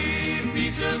there'll be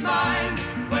peace of mind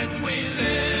when we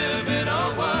live in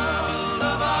a world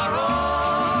of our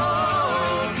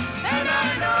own. And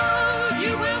I know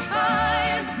you will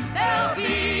find there'll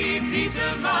be peace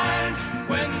of mind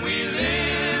when we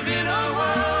live in a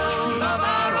world of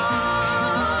our own.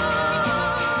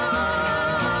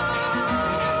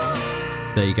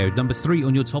 There you go, number 3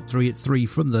 on your top 3 at 3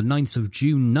 from the 9th of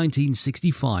June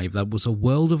 1965. That was A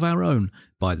World of Our Own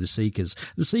by The Seekers.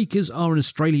 The Seekers are an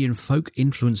Australian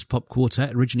folk-influenced pop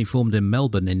quartet originally formed in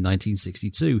Melbourne in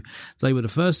 1962. They were the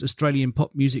first Australian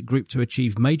pop music group to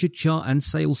achieve major chart and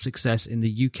sales success in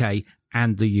the UK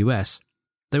and the US.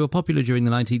 They were popular during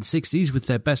the 1960s with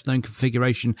their best-known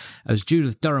configuration as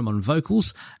Judith Durham on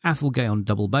vocals, Athol Gay on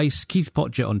double bass, Keith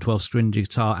Potger on 12-string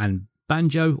guitar and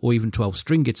banjo, or even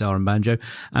 12-string guitar and banjo,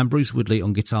 and Bruce Woodley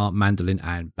on guitar, mandolin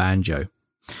and banjo.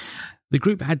 The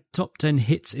group had top 10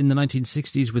 hits in the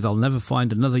 1960s with I'll Never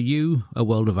Find Another You, A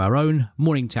World of Our Own,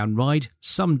 Morningtown Ride,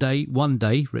 Someday, One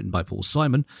Day, written by Paul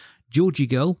Simon, Georgie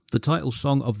Girl, the title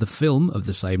song of the film of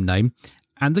the same name,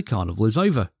 and The Carnival Is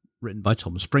Over, written by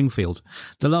Tom Springfield,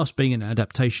 the last being an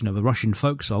adaptation of a Russian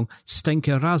folk song,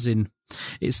 Stenka Razin.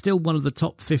 It's still one of the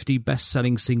top 50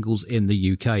 best-selling singles in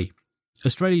the UK.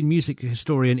 Australian music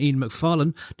historian Ian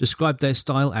McFarlane described their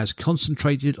style as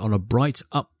concentrated on a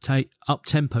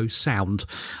up-tempo sound,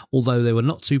 although they were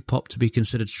not too pop to be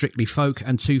considered strictly folk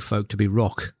and too folk to be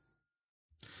rock.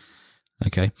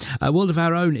 Okay. A World of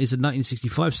Our Own is a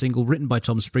 1965 single written by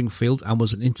Tom Springfield and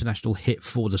was an international hit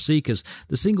for The Seekers.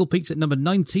 The single peaked at number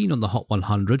 19 on the Hot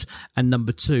 100 and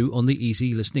number 2 on the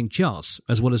Easy Listening charts,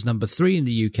 as well as number 3 in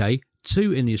the UK,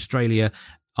 2 in Australia,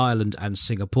 Ireland and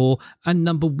Singapore, and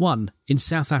number 1 in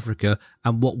South Africa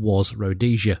and what was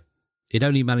Rhodesia. It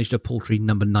only managed a paltry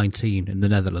number 19 in the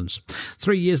Netherlands.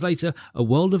 3 years later, A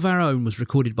World of Our Own was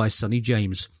recorded by Sonny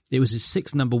James. It was his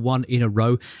 6th number 1 in a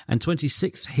row and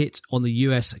 26th hit on the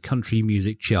US country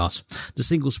music chart. The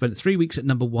single spent 3 weeks at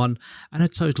number 1 and a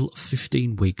total of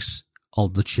 15 weeks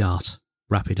on the chart.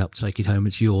 Wrap it up, take it home,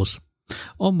 it's yours.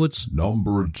 Onwards.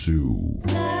 Number 2.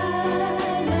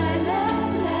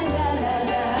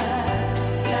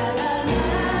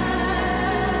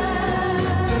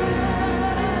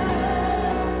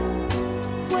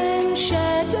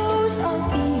 Shadows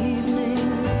of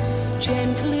evening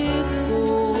gently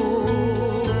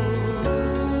fall.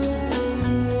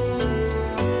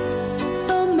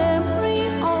 The memory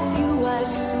of you I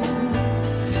soon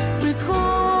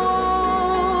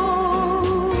recall.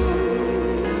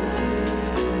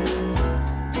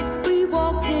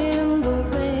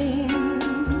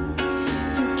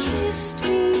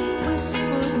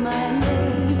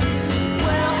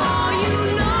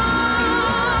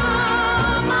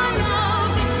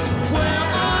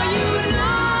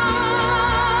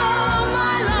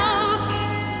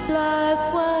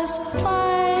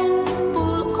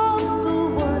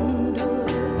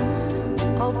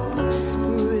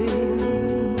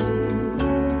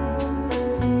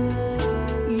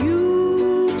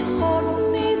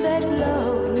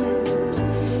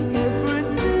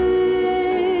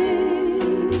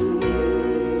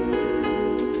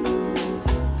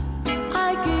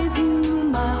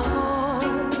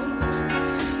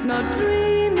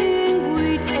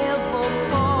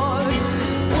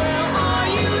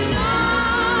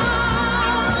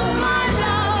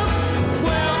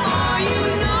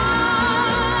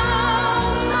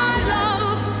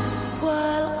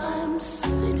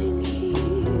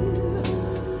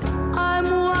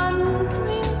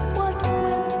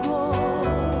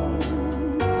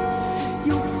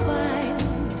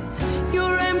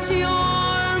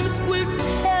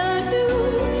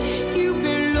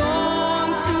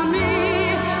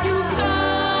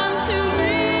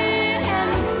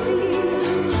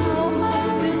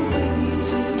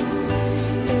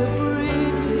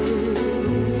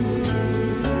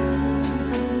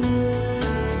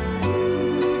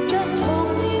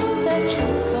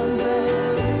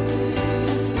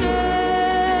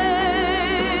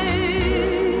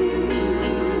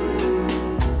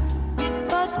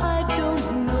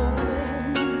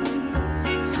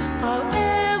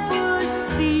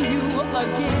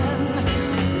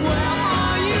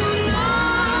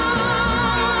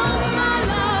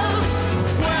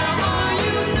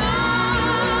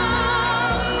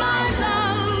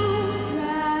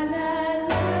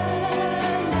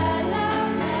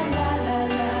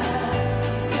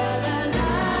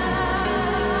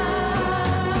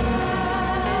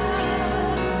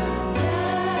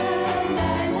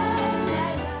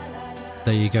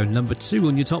 go, number 2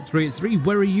 on your top 3 at 3.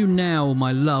 Where Are You Now,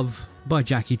 My Love, by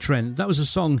Jackie Trent. That was a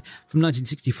song from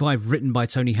 1965 written by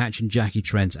Tony Hatch and Jackie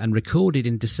Trent and recorded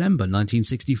in December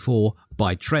 1964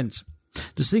 by Trent.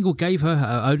 The single gave her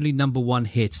her only number 1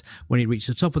 hit when it reached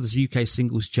the top of the UK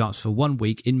singles charts for 1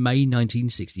 week in May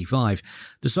 1965.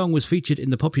 The song was featured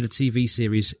in the popular TV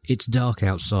series It's Dark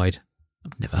Outside.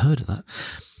 I've never heard of that.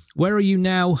 Where Are You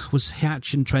Now was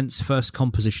Hatch and Trent's first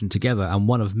composition together and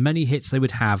one of many hits they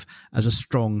would have as a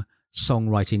strong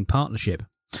songwriting partnership.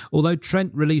 Although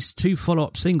Trent released 2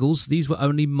 follow-up singles, these were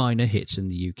only minor hits in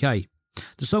the UK.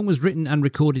 The song was written and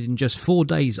recorded in just 4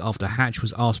 days after Hatch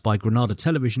was asked by Granada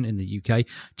Television in the UK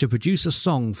to produce a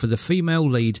song for the female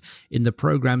lead in the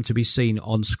programme to be seen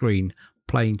on screen,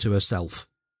 playing to herself.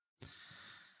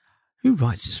 Who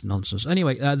writes this nonsense?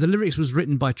 Anyway, the lyrics was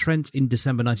written by Trent in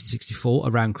December 1964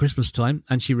 around Christmas time,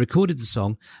 and she recorded the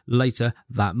song later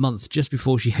that month, just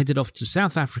before she headed off to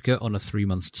South Africa on a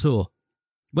 3-month tour.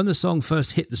 When the song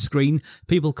first hit the screen,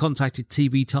 people contacted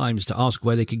TV Times to ask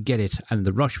where they could get it, and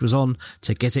the rush was on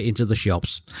to get it into the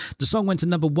shops. The song went to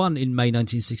number 1 in May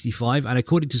 1965, and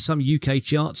according to some UK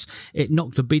charts, it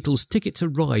knocked the Beatles' Ticket to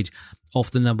Ride off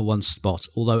the number 1 spot,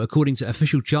 although according to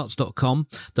officialcharts.com,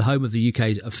 the home of the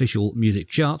UK's official music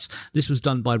charts, this was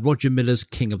done by Roger Miller's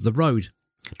King of the Road.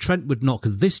 Trent would knock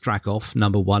this track off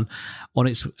number 1 on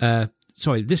its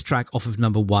this track off of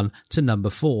number 1 to number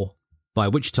 4. By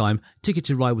which time, Ticket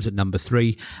to Ride was at number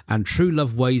 3, and True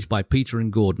Love Ways by Peter and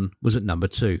Gordon was at number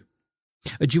 2.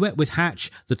 A duet with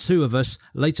Hatch, The Two of Us,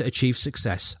 later achieved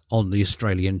success on the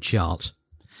Australian chart.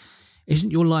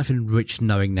 Isn't your life enriched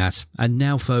knowing that? And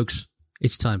now, folks,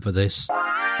 it's time for this.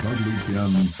 Dudley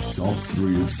Cam's Top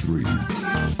 3 of 3.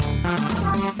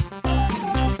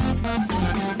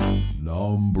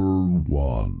 Number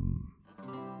 1.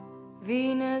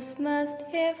 Venus must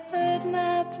have heard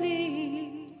my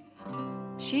plea.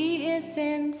 She has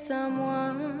sent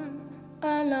someone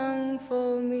along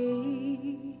for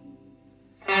me.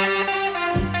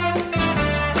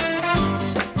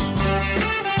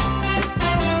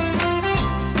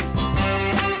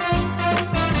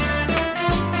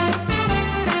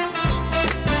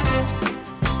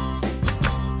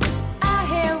 I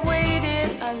have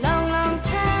waited a long, long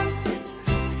time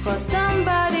for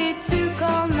somebody to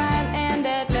call mine, and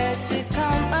at last he's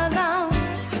come along.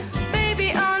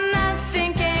 Baby, oh,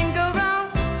 nothing can go wrong.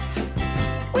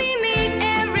 We meet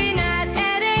every night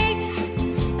at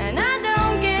 8, and I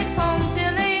don't get home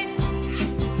till 8.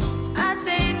 I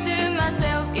say to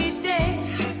myself each day,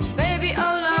 baby, oh,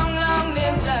 long, long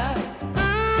live love.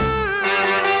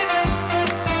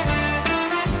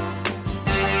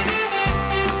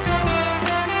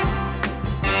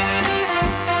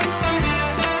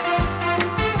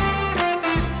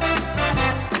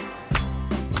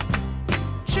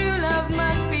 True love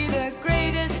must be the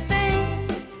greatest thing.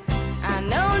 I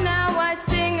know now I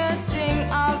sing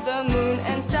of the moon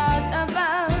and stars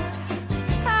above.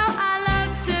 How I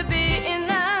love to be in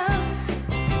love.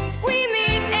 We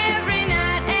meet every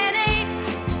night at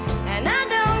 8, and I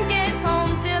don't get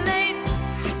home till 8.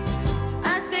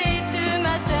 I say to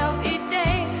myself each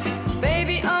day,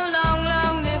 baby, oh, long,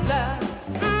 long live love.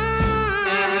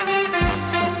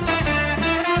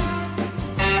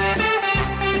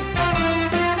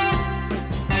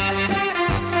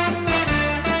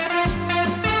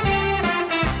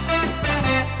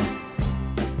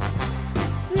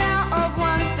 Now of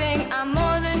one thing I'm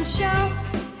more than sure.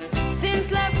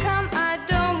 Since love come, I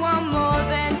don't want more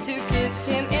than to kiss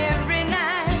him every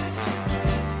night.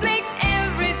 Makes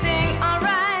everything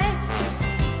alright.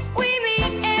 We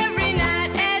meet every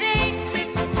night at 8,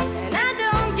 and I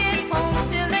don't get home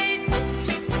till 8.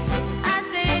 I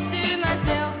say to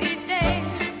myself each day,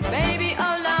 baby,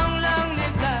 oh, long, long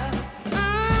live love.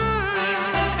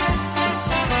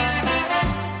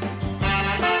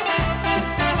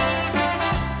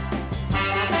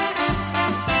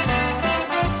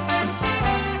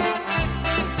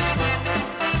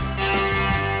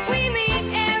 We meet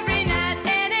every night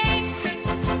at 8,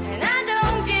 and I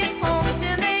don't get home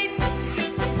till 8.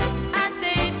 I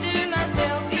say to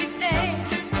myself each day,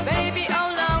 baby, oh,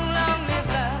 long, long live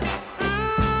love.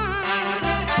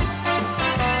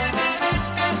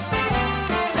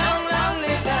 Long, long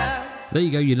live love. There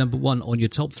you go, your number 1 on your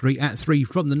top 3 at 3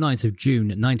 from the 9th of June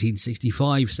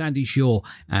 1965, Sandy Shaw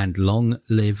and Long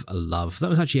Live Love. That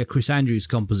was actually a Chris Andrews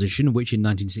composition, which in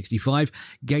 1965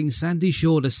 gained Sandy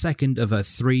Shaw the second of her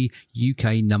 3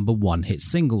 UK number 1 hit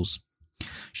singles.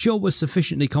 Shaw was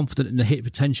sufficiently confident in the hit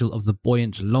potential of the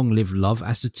buoyant Long Live Love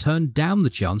as to turn down the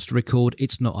chance to record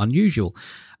It's Not Unusual,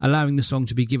 allowing the song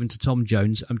to be given to Tom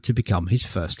Jones to become his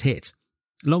first hit.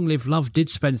 Long Live Love did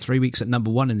spend 3 weeks at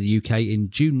number 1 in the UK in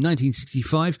June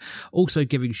 1965, also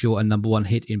giving Shaw a number 1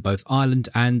 hit in both Ireland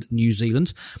and New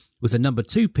Zealand, with the number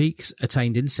 2 peaks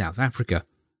attained in South Africa.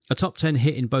 A top 10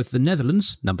 hit in both the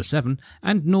Netherlands, number 7,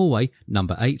 and Norway,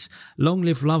 number 8. Long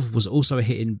Live Love was also a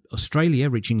hit in Australia,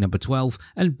 reaching number 12,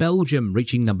 and Belgium,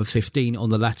 reaching number 15 on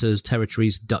the latter's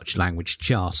territory's Dutch language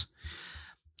chart.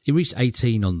 It reached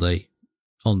 18 on the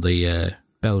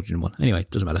Belgian one. Anyway,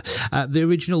 doesn't matter. The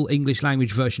original English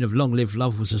language version of Long Live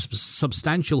Love was a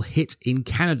substantial hit in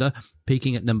Canada,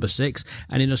 peaking at number 6,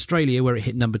 and in Australia, where it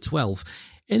hit number 12.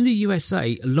 In the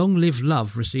USA, Long Live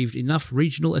Love received enough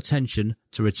regional attention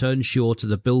to return Shaw to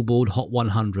the Billboard Hot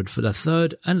 100 for the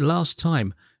third and last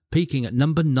time, peaking at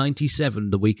number 97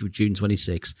 the week of June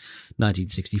 26,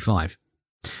 1965.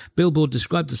 Billboard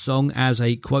described the song as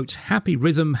a, quote, happy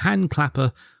rhythm hand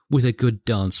clapper with a good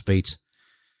dance beat.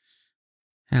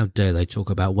 How dare they talk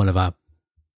about one of our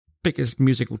biggest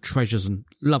musical treasures and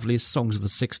loveliest songs of the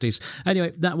 60s.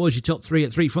 Anyway, that was your top 3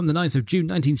 at 3 from the 9th of June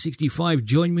 1965.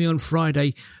 Join me on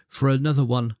Friday for another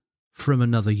one from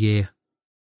another year.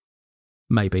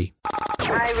 Maybe.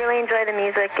 I really enjoy the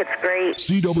music. It's great.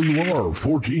 CWR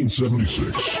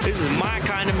 1476. This is my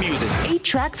kind of music.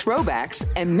 8-track throwbacks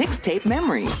and mixtape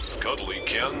memories. Cuddly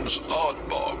Ken's Odd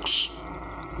Box.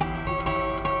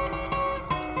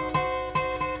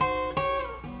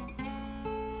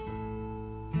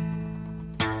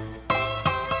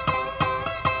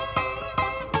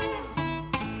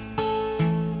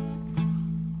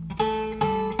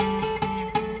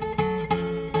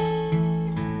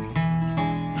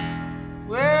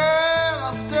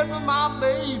 My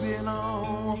baby,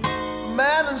 no,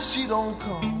 man, and she don't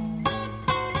come.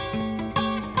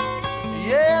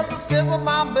 Yeah, I said with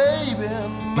my baby,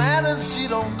 man, and she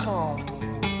don't come.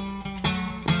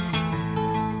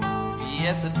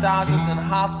 Yes, the doctors in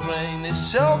Hot Spring, they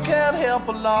sure can't help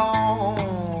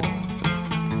alone.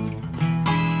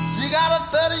 She got a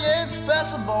 38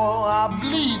 special, boy, I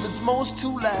believe it's most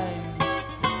too late.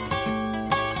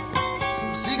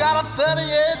 She got a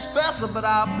 38 special, but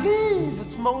I believe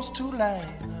it's most too late.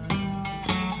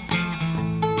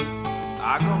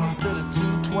 I gonna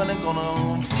 3220,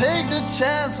 gonna take the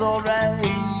chance, alright.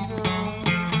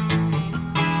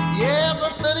 Yeah,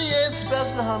 the 38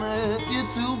 special, honey, you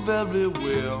do very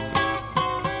well.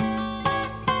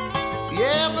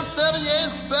 Yeah, the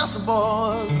 38 special,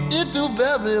 boy, you do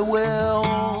very well.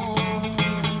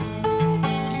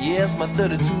 Yes, my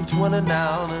 3220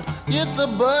 now, it's a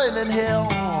burning hell.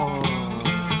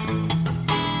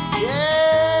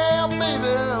 Yeah,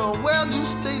 baby, where'd you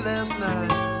stay last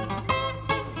night?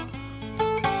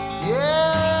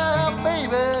 Yeah,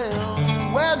 baby,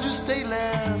 where'd you stay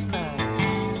last night?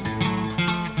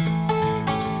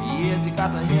 Yes, you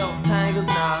got the hell tangers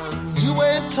now, you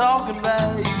ain't talking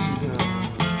right.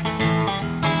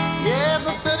 Yeah,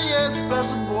 the 38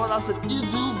 special, boy, I said you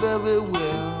do very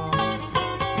well.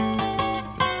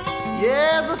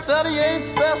 Yeah, the 38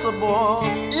 special,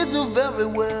 boy, you do very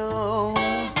well.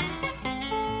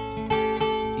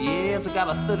 Yes, I got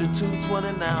a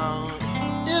 3220 now,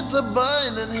 it's a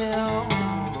burning hell.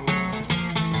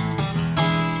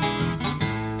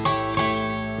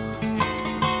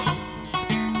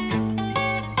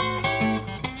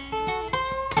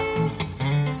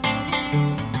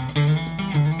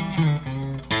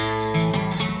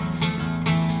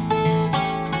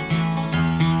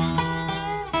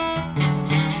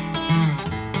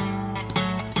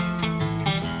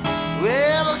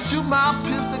 My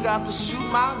pistol, got to shoot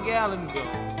my gal and go.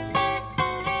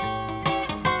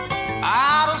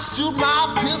 I to shoot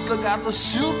my pistol, got to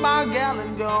shoot my gal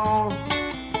and go.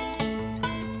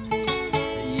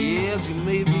 Yes, you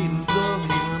made me love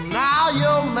you, now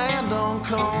your man don't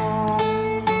come.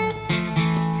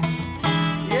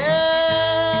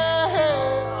 Yeah,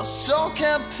 I sure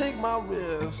can't take my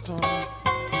rest.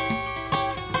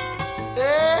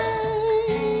 Yeah,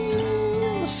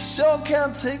 I sure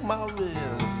can't take my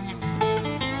rest.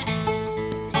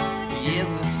 Yeah,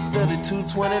 this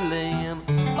 3220 laying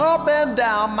up and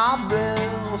down my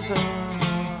breast.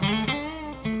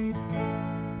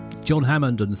 John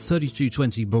Hammond and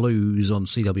 3220 Blues on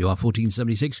CWR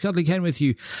 1476. Cuddly Ken with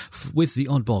you with the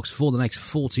Odd Box for the next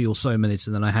 40 or so minutes,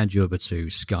 and then I hand you over to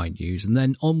Sky News, and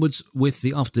then onwards with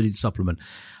the afternoon supplement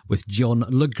with John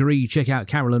Legree. Check out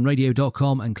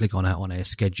carolanradio.com and click on our on-air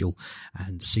schedule,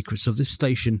 and Secrets of this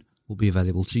Station will be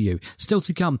available to you. Still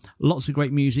to come, lots of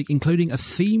great music, including a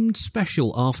themed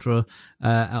special after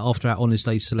our Honest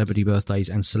Days Celebrity Birthdays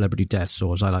and Celebrity Deaths,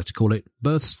 or as I like to call it,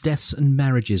 Births, Deaths and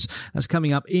Marriages. That's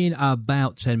coming up in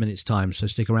about 10 minutes time, so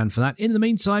stick around for that. In the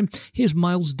meantime, here's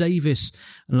Miles Davis,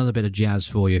 another bit of jazz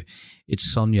for you.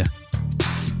 It's Sonia.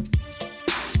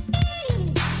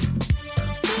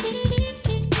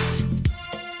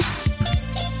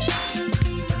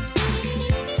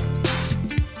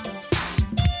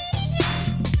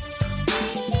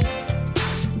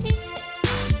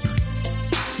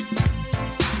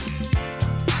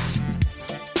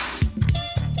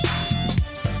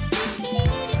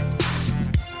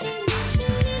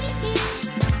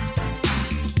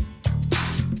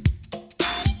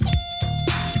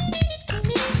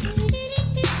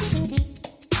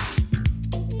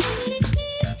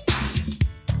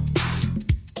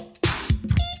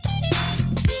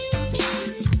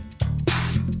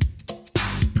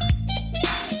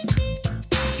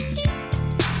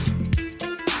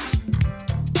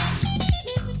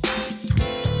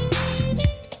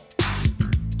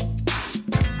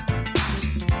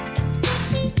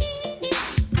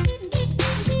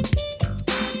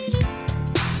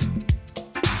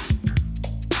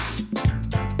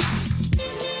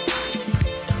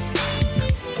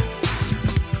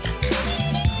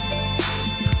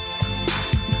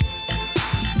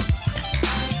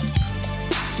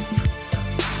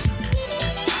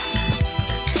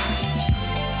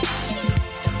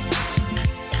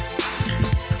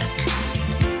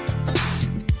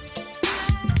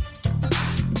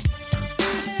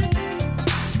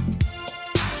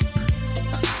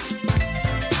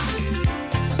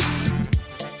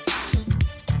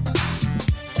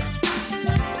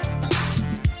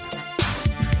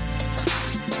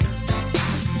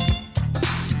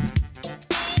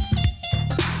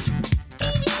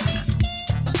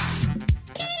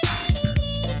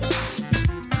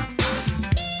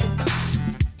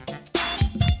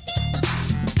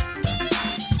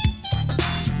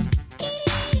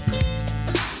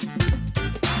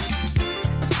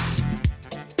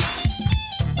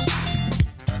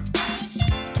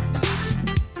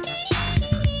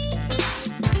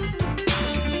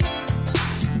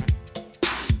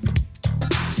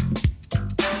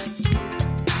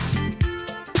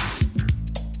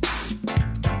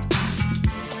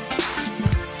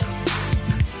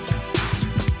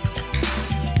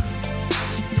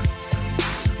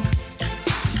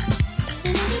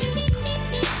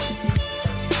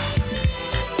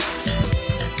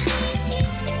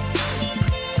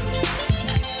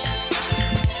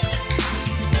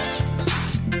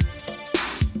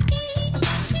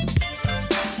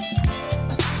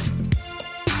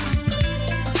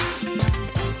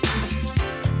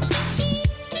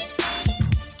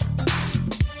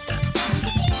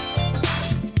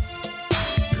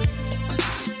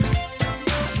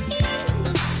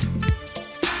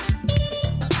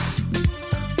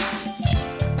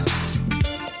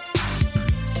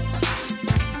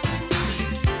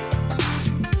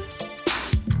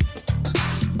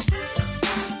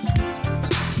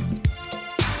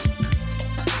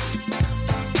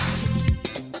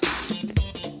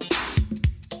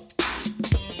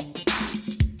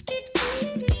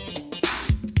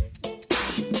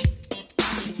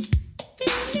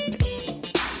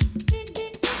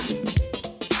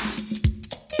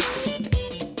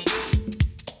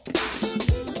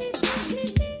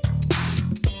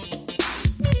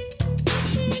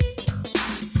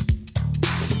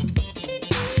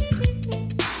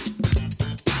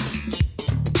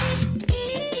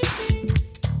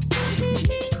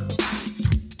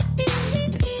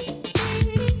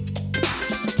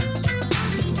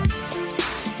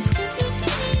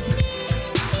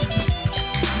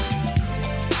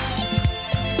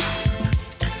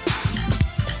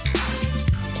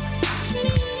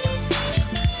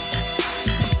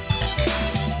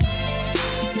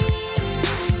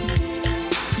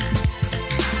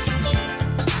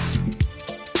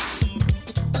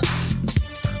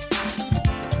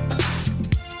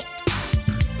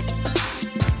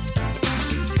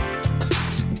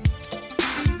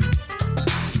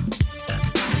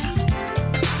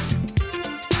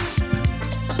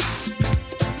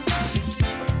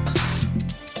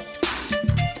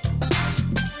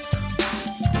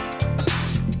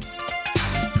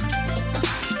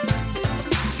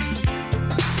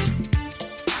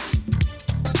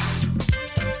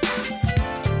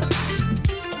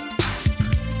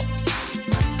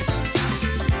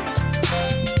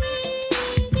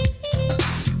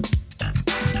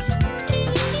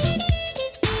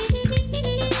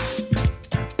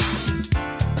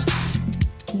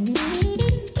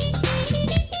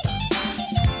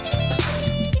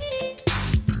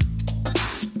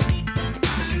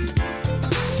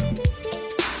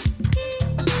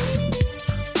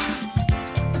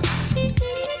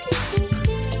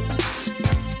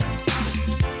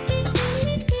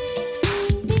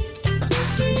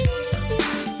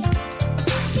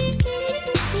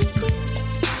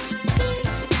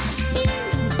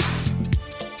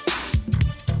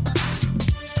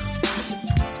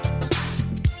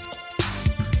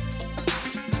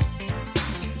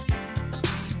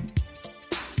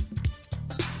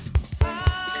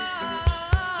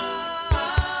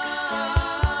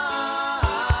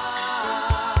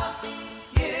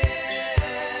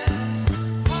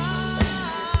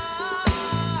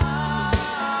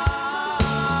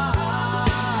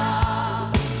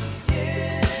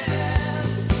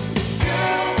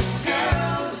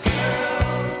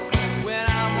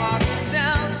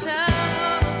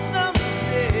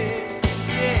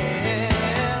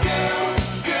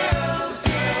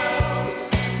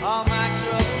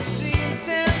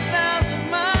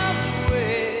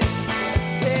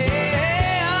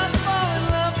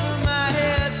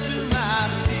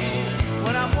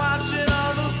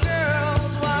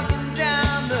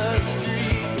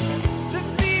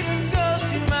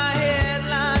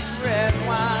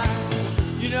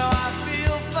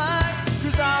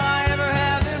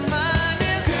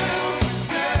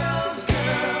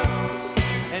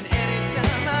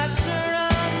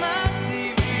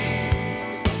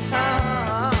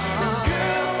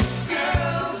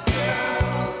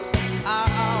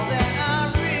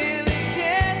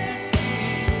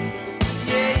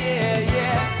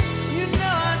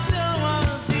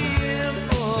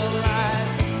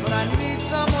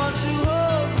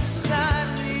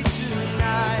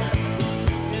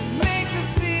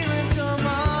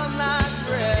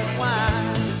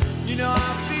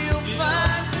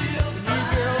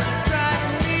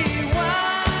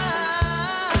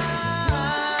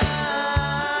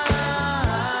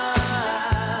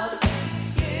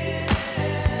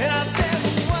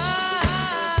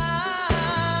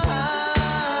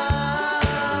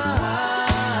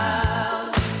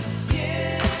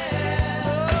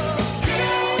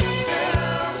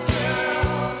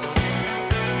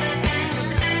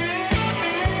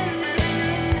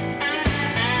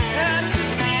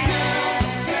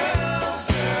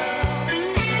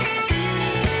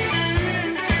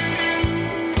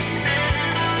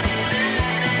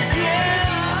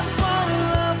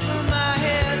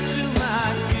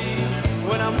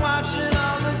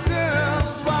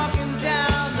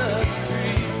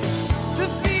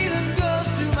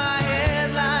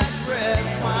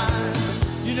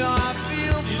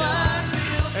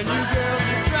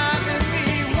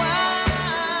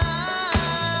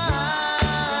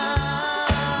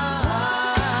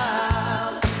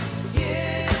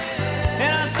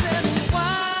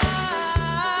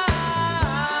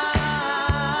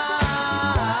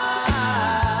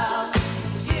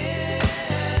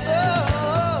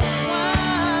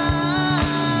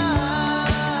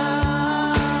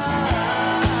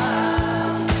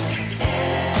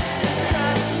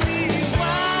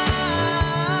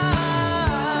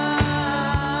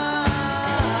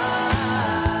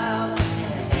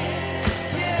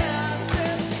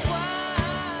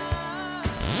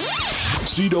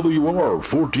 CWR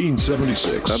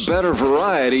 1476. A better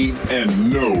variety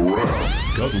and no run.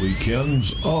 Cuddly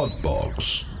Ken's Odd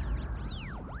Box.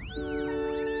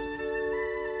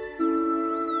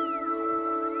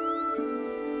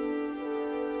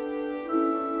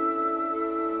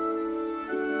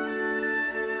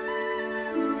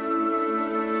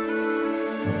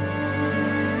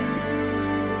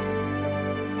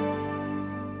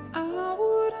 I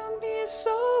wouldn't be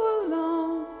so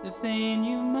alone if they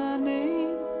knew my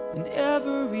name in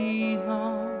every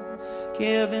home.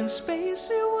 Kevin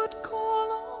Spacey would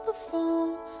call on the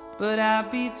phone, but I'd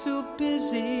be too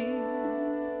busy.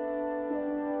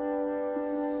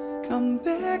 Come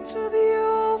back to the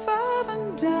old five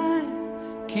and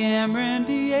dime. Cameron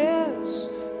Diaz,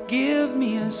 give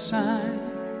me a sign.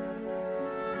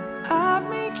 I'd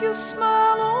make you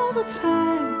smile all the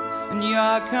time, and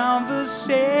your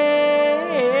conversation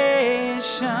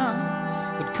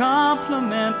would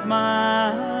compliment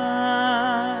mine.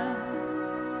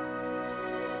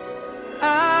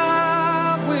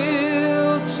 I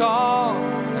will talk,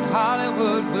 and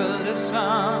Hollywood will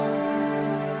listen.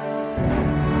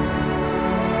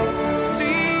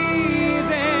 See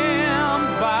them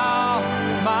bow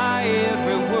at my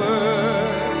every word.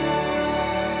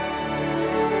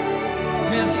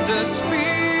 Mr.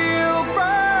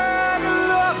 Spielberg,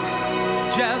 look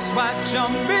just what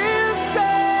you're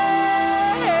missing.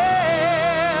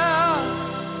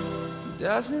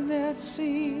 Doesn't that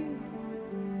seem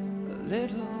a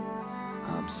little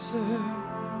absurd?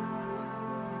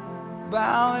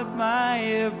 Bow at my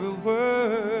every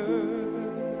word.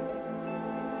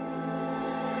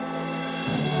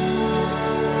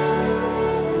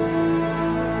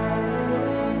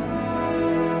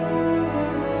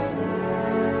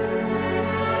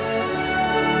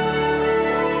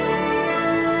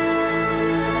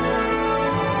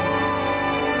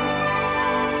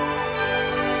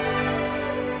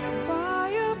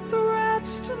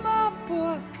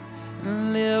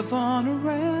 On a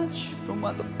ranch from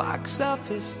what the box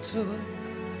office took.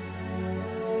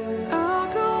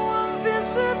 I'll go and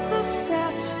visit the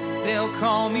set. They'll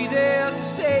call me their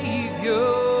savior.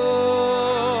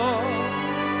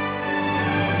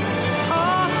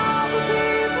 All the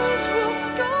peoples will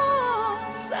scorn.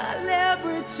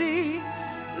 Celebrity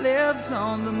lives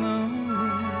on the moon.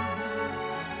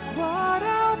 But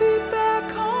I'll be back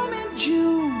home in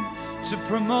June to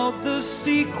promote the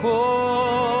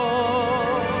sequel.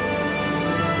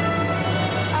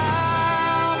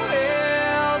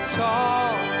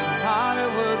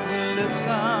 Hollywood will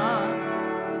listen.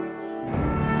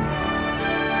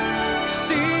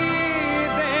 See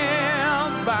them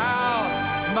bow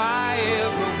my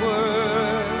every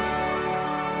word.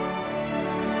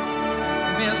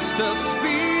 Mr.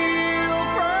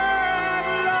 Spielberg,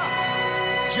 look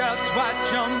just what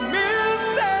you're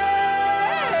missing.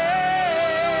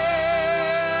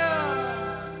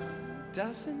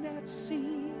 Doesn't that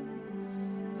seem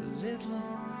a little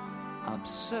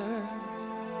absurd?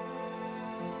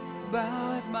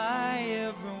 Bow at my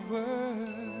every word.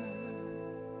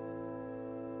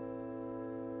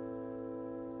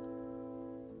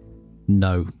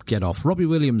 No, get off. Robbie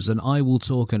Williams and I Will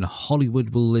Talk and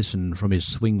Hollywood Will Listen from his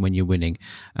Swing When You're Winning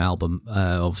album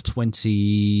of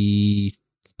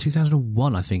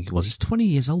 2001, I think it was. It's 20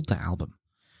 years old, that album.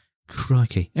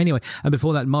 Crikey. Anyway, and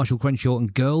before that, Marshall Crenshaw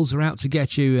and Girls Are Out to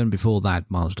Get You, and before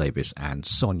that, Miles Davis and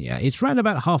Sonia. It's round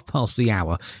about 1:30 the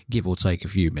hour, give or take a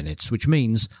few minutes, which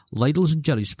means, ladles and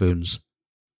jelly spoons,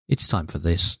 it's time for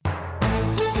this.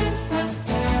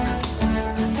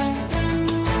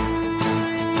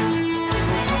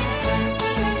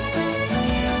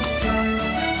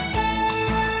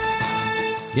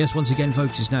 Yes, once again,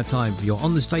 folks, it's now time for your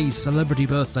On This Day's celebrity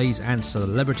birthdays and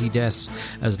celebrity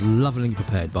deaths, as lovingly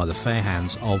prepared by the fair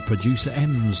hands of producer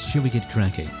Ems. Shall we get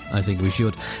cracking? I think we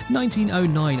should.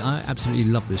 1909, I absolutely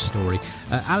love this story.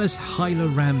 Alice Hyla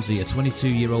Ramsey, a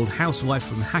 22-year-old housewife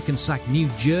from Hackensack, New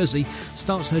Jersey,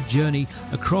 starts her journey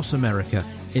across America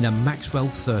in a Maxwell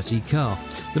 30 car.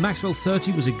 The Maxwell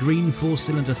 30 was a green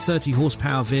 4-cylinder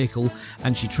 30-horsepower vehicle,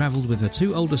 and she travelled with her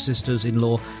 2 older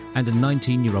sisters-in-law and a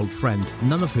 19-year-old friend,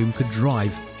 none of whom could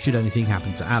drive should anything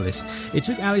happen to Alice. It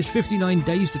took Alice 59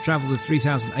 days to travel the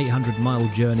 3,800-mile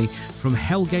journey from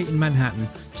Hellgate in Manhattan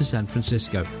to San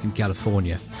Francisco in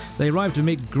California. They arrived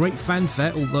amid great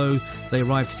fanfare, although they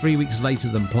arrived 3 weeks later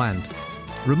than planned.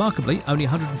 Remarkably, only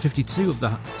 152 of the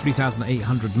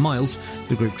 3,800 miles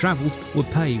the group travelled were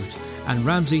paved, and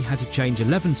Ramsey had to change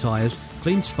 11 tyres,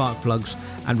 clean spark plugs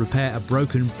and repair a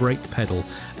broken brake pedal,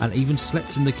 and even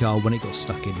slept in the car when it got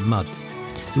stuck in mud.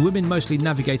 The women mostly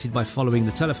navigated by following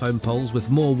the telephone poles with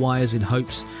more wires in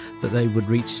hopes that they would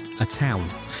reach a town.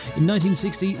 In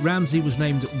 1960, Ramsey was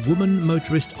named Woman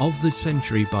Motorist of the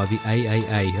Century by the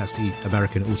AAA, that's the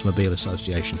American Automobile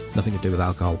Association, nothing to do with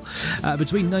alcohol.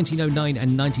 Between 1909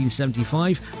 and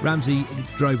 1975, Ramsey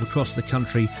drove across the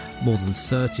country more than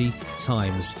 30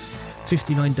 times.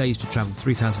 59 days to travel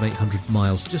 3,800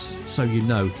 miles. Just so you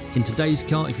know, in today's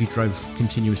car, if you drove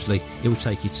continuously, it would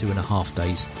take you 2.5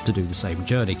 days to do the same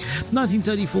journey.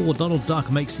 1934, Donald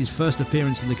Duck makes his first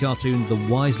appearance in the cartoon The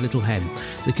Wise Little Hen.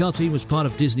 The cartoon was part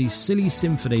of Disney's Silly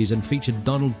Symphonies and featured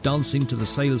Donald dancing to the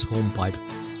sailor's hornpipe.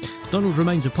 Donald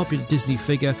remains a popular Disney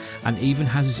figure and even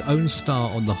has his own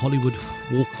star on the Hollywood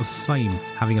Walk of Fame,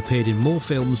 having appeared in more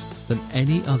films than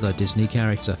any other Disney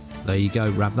character. There you go,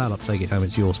 wrap that up, take it home,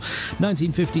 it's yours.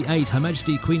 1958, Her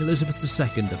Majesty Queen Elizabeth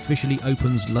II officially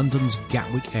opens London's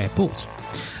Gatwick Airport.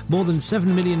 More than £7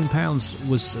 million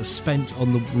was spent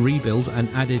on the rebuild and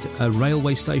added a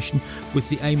railway station with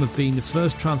the aim of being the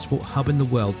first transport hub in the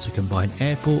world to combine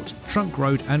airport, trunk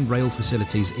road and rail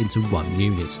facilities into one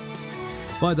unit.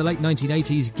 By the late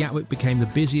 1980s, Gatwick became the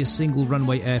busiest single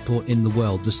runway airport in the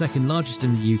world, the second largest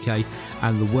in the UK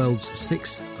and the world's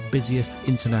sixth busiest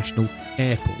international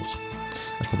airport.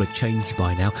 That's probably changed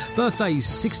by now. Birthdays,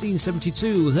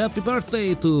 1672. Happy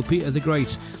birthday to Peter the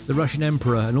Great, the Russian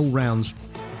Emperor, and all-round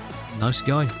nice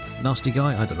guy. Nasty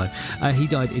guy? I don't know. He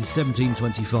died in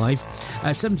 1725.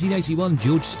 1781,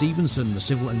 George Stephenson, the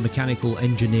civil and mechanical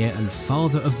engineer and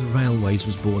father of the railways,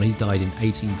 was born. He died in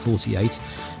 1848.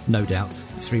 No doubt,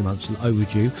 3 months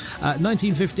overdue.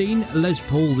 1915, Les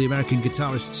Paul, the American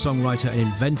guitarist, songwriter and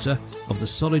inventor of the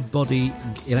solid body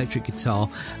electric guitar,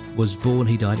 was born.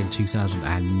 He died in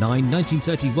 2009.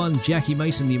 1931, Jackie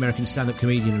Mason, the American stand-up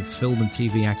comedian and film and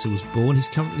TV actor, was born. He's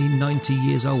currently 90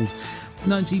 years old.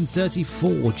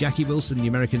 1934, Jackie Wilson, the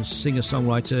American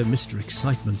singer-songwriter, Mr.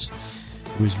 Excitement,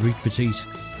 who is Reed Petite,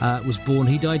 was born.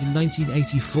 He died in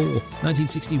 1984.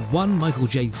 1961, Michael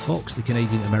J. Fox, the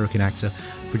Canadian-American actor,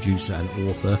 producer and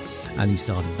author, and he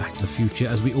starred in Back to the Future.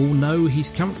 As we all know, he's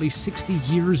currently 60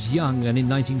 years young, and in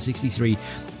 1963,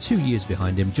 2 years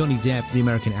behind him, Johnny Depp, the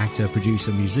American actor,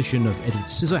 producer, musician of Edward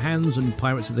Scissorhands and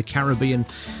Pirates of the Caribbean,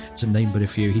 to name but a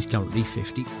few. He's currently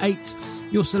 58.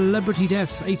 Your celebrity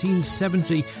deaths,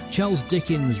 1870, Charles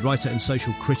Dickens, writer and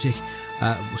social critic,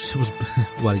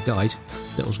 well, he died.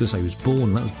 I was going to say he was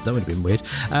born. That would have been weird.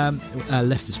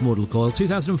 Left this mortal coil.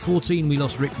 2014, we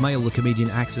lost Rick Mayall, the comedian,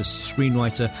 actor,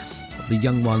 screenwriter of The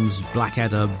Young Ones,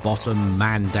 Blackadder, Bottom,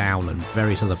 Man Down, and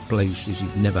various other places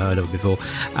you've never heard of before.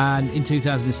 And in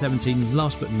 2017,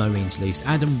 last but no means least,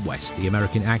 Adam West, the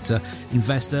American actor,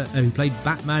 investor, who played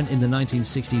Batman in the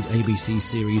 1960s ABC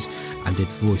series and did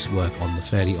voice work on The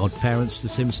Fairly Odd Parents, The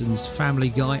Simpsons, Family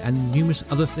Guy, and numerous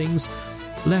other things,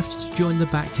 left to join the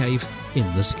Batcave in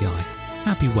the sky.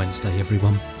 Happy Wednesday,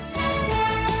 everyone.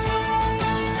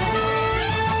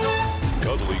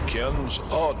 Cuddly Ken's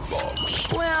Odd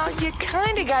Box. Well, you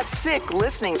kind of got sick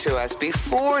listening to us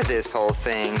before this whole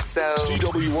thing, so...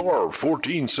 CWR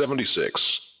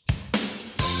 1476.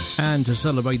 And to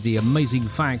celebrate the amazing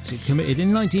fact committed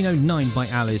in 1909 by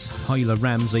Alice Hyla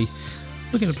Ramsey,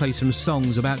 we're going to play some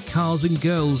songs about cars and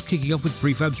girls, kicking off with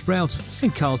Prefab Sprout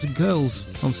and Cars and Girls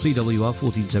on CWR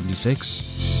 1476.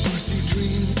 Pussy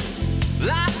dreams,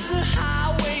 life's a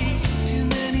highway, too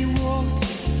many roads,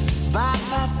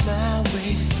 bypass my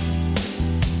way,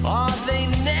 or they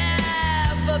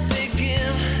never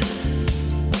begin.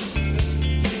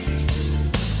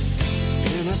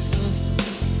 Innocence,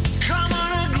 common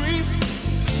a grief,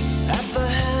 at the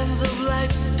hands of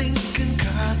life's stinking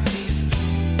car thief.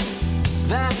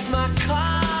 That's my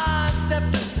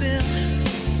concept of sin.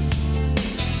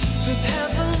 Does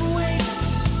heaven wait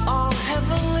all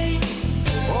heavenly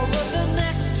over the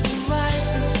next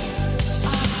horizon?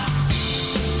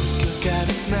 But look at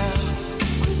us now,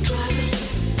 we're driving.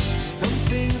 Some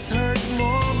things hurt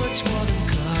more, much more than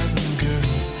cars and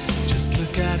girls. Just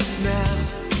look at us now.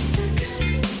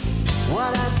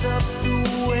 What adds up the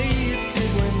way it did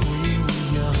when we were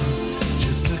young?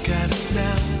 Just look at us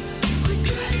now.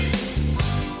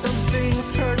 Some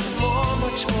things hurt more,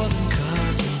 much more than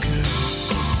cars and girls.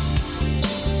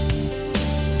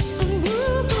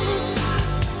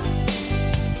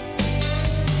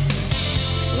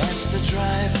 Life's a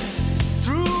drive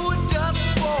through a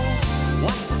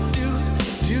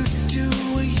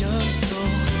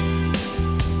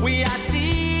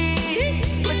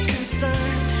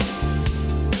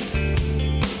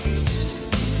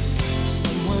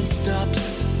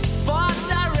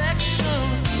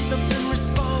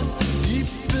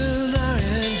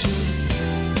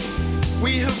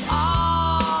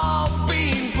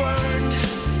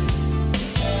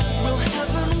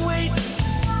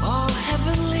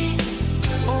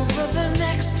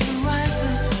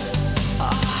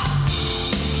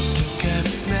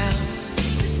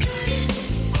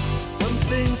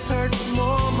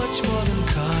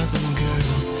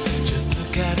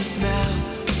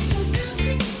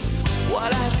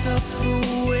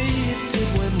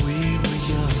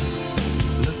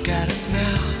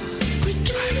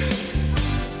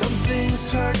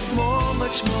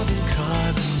much more than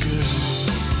cars and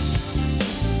girls.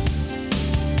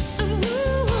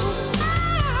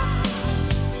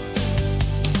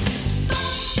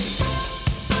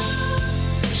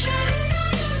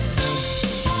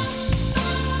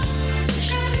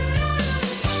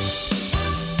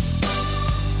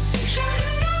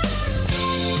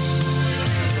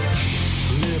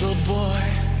 Little boy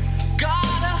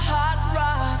got a hot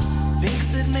rod,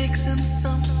 thinks it makes him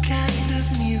some kind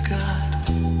of new god.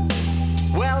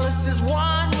 Well, this is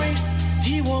one race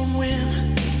he won't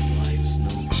win.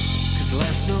 Cause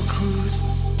life's no cruise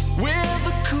with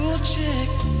a cool chick.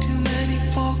 Too many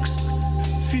folks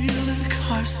feeling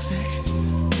car sick,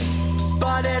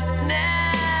 but it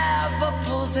never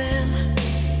pulls in.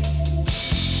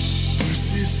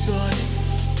 Lucy's thoughts,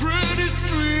 pretty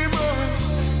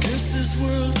streamers. Guess this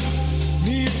world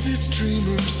needs its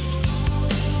dreamers.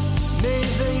 May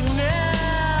they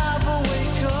never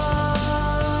wake up.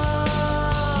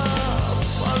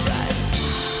 Alright,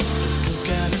 look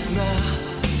at us now.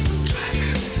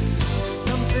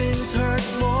 Some things hurt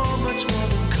more, much more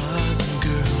than cars and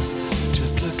girls.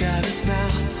 Just look at us now.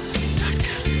 Start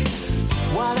counting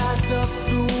what adds up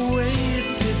the way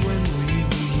it did when we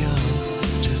were young.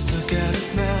 Just look at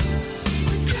us now.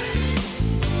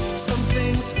 Some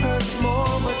things hurt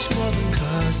more, much more than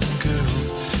cars and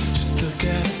girls. Just look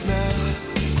at us now.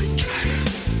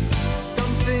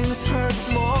 Some things hurt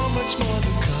more, much more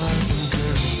than cars and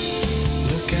girls.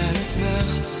 Look at us now.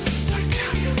 Start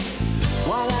counting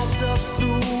what adds up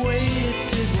the way it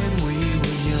did when we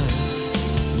were young.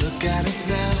 Look at us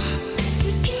now.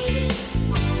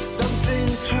 Some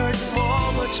things hurt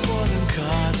more, much more than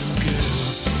cars and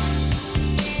girls.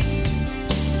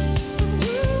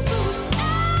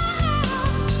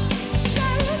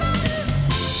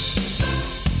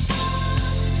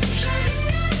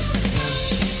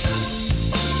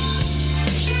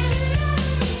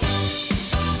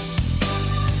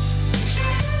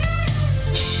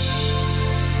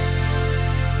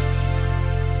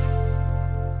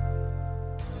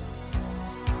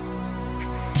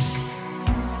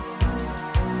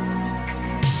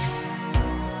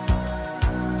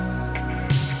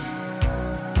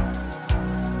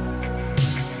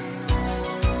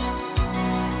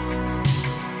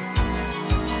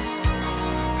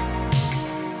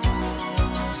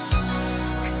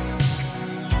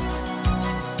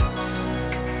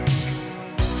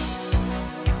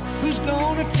 Who's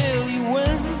gonna tell you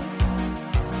when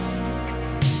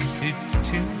it's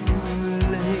too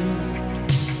late?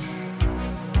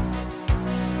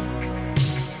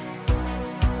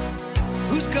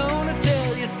 Who's gonna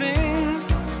tell you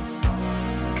things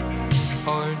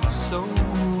aren't so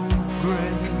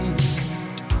great?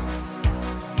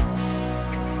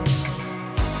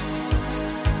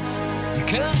 You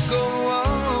can't go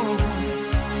on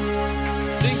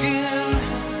thinking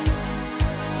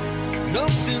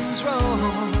nothing's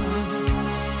wrong.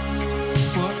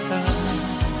 What?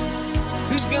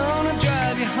 Who's gonna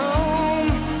drive you home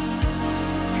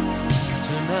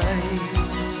tonight?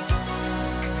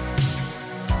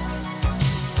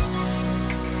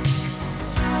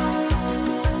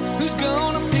 Who's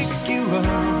gonna pick you up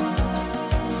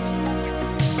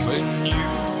when you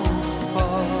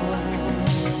fall?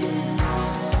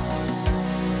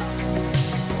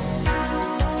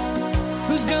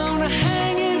 Who's gonna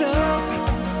hang it up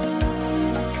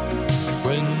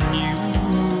when you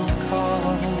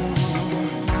call?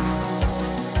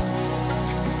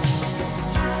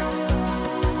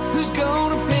 Who's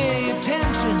gonna pay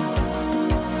attention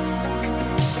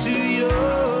to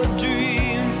your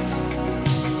dreams?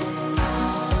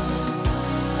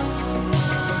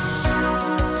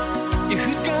 Yeah,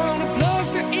 who's gonna plug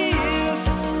their ears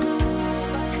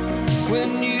when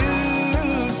you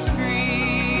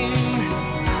scream?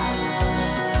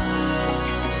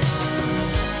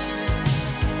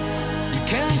 You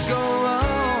can't go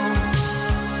on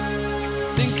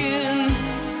thinking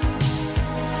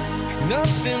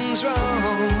nothing's wrong.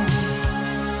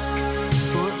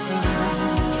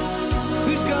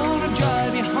 Who's gonna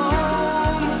drive you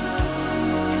home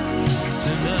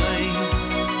tonight?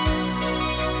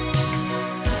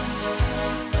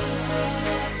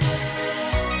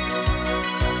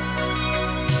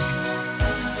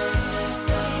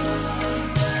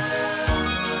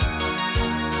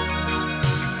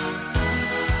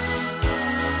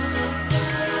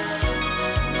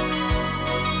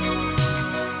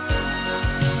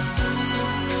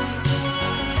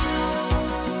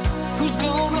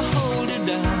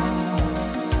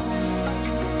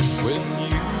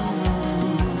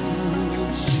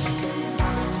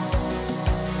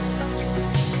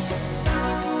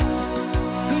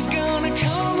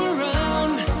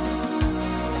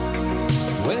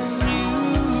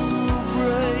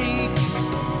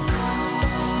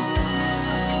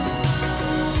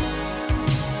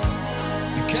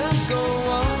 can't go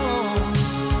on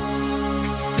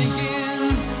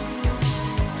thinking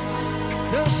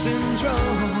nothing's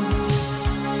wrong.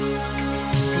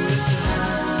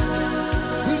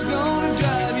 Who's gonna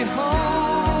drive you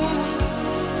home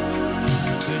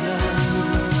tonight?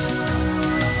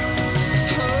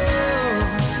 Oh,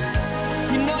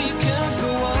 you know you can't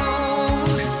go on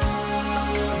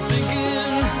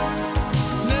thinking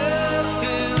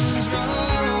nothing's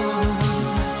wrong.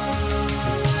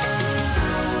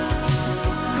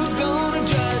 Who's gonna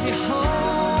drive you home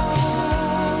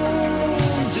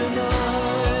tonight?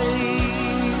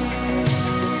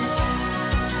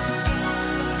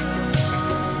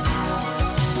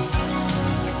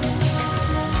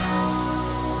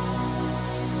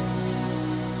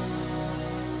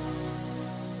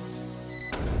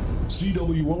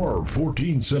 CWR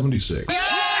 1476.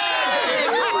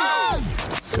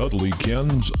 Cuddly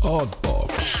Ken's Odd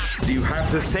Box. Do you have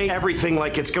to say everything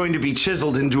like it's going to be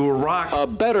chiseled into a rock? A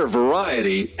better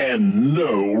variety and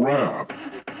no rap.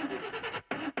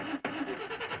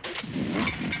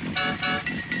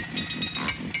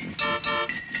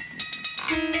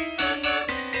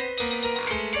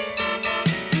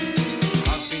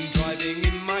 I've been driving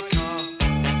in my car.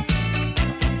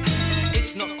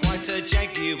 It's not quite a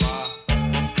Jaguar.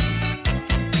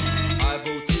 I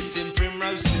bought it in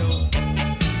Primrose Hill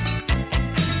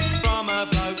from a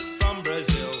bloke from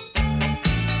Brazil.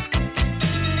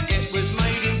 It was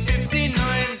made in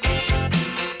 '59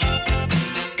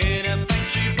 in a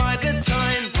factory by the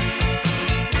Tyne.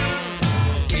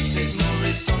 It says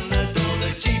Morris on the door.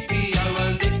 The GPO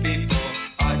owned it before.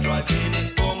 I drive in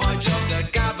it for my job. The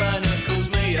governor calls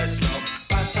me a slob,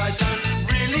 but I don't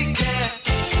really care.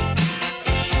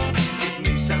 Give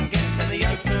me some gas in the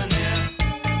open air.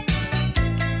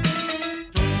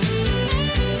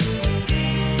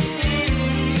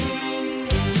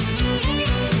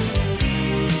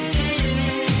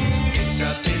 It's a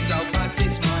bit old, but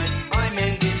it's mine. I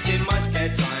mend it in my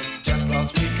spare time. Just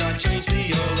last week I changed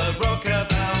the oil, the rocker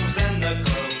valves and the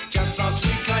coil. Just last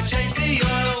week I changed the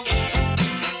oil.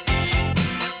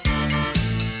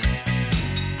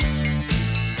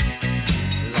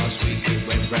 Last week it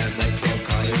went round the clock.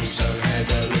 I also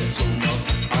had a little knock.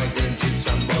 I dented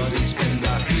somebody's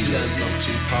fender. He learned not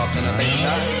to park on a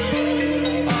bender.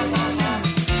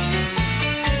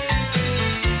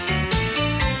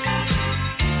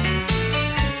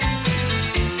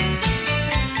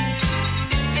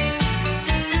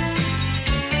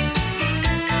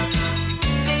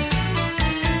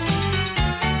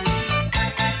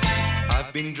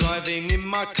 I've been driving in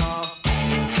my car.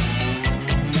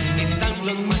 It don't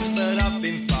look much, but I've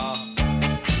been far.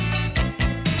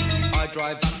 I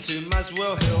drive up to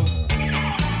Maswell Hill.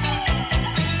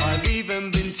 I've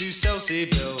even been to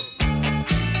Selseyville.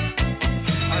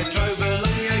 I drove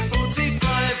along the A45.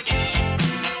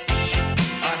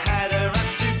 I had her up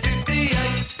to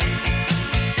 58.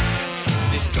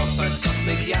 This copper stopped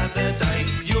me the other day.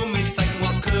 Your mistake,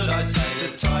 what could I say? The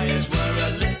tyres were a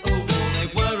little worn. They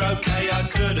were okay, I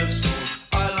could have sworn.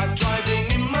 I like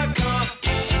driving in my car.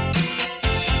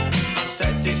 I'm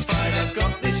satisfied I've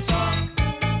got this far.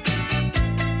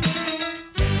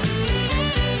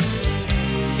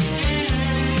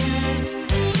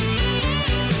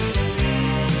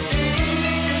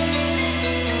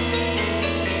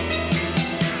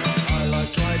 I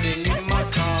like driving in my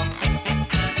car.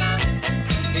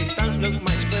 It don't look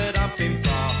much, but I've been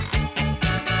far.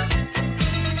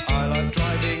 I like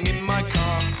driving in my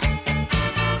car,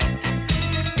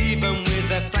 even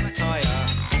with a flat tire.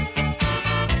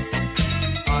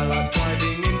 I like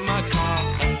driving in my car.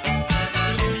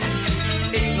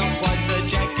 It's not quite a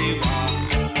Jaguar.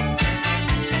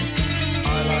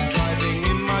 I like driving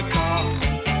in my car.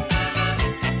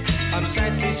 I'm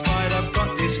satisfied I've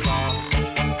got this far.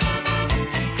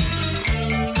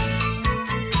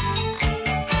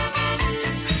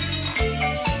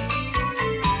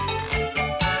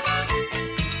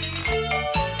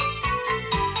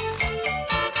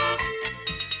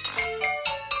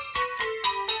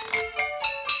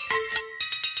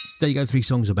 There you go, 3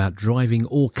 songs about driving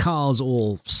or cars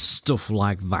or stuff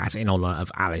like that in honour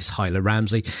of Alice Hyler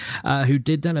Ramsey, who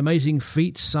did that amazing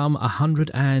feat some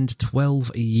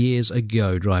 112 years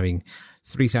ago, driving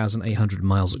 3,800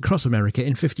 miles across America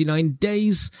in 59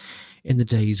 days, in the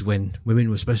days when women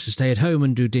were supposed to stay at home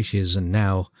and do dishes, and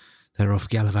now they're off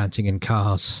gallivanting in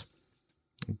cars.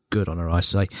 Good on her, I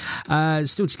say.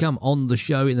 Still to come on the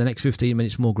show in the next 15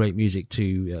 minutes, more great music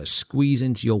to squeeze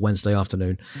into your Wednesday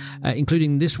afternoon,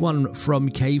 including this one from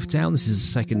Cavetown. This is the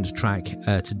second track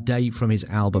today from his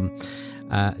album.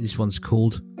 This one's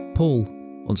called Paul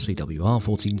on CWR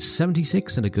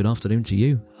 1476, and a good afternoon to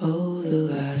you. Oh, the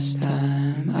last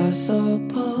time I saw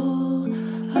Paul,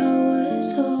 I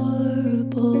was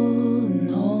horrible and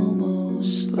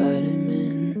almost let him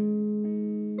in.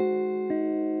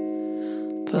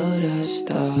 But I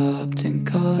stopped and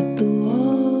caught the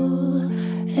wall,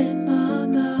 and my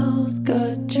mouth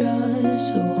got dry,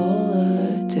 so all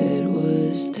I did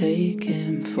was take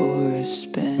him for a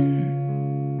spin.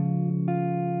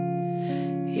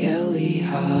 Yeah, we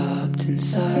hopped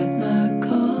inside my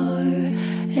car,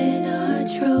 and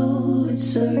I drove in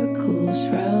circles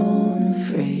round the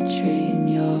freight train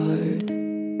yard.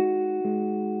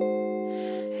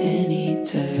 And he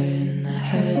turned the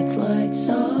headlights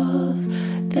off,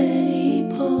 then he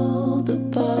pulled the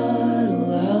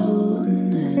bottle out,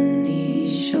 and then he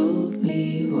showed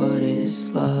me what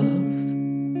is love.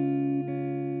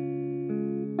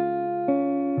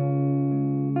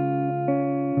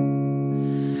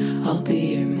 I'll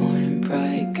be your morning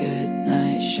bright, good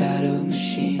night shadow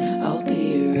machine. I'll be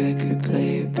your record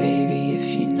player, baby,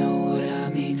 if you know what I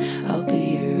mean. I'll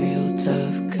be your real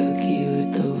tough cookie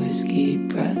with the whiskey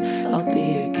breath. I'll be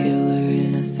your killer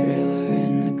and a thriller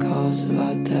and the cause of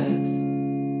our death.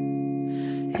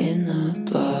 In the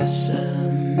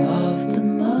blossom of the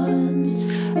months,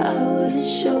 I was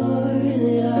sure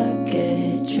that I'd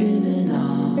get driven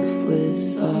off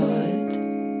with thought.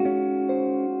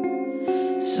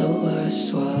 So I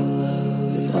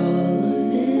swallowed all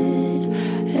of it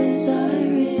as I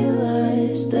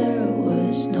realized there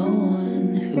was no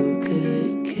one who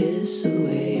could kiss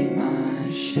away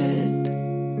my shit.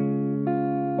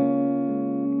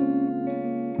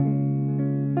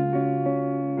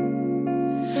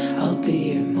 I'll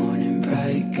be your morning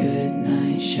bright, good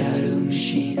night shadow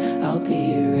machine. I'll be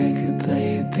your record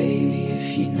player, baby,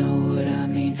 if you know what I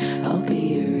mean. I'll be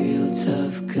your real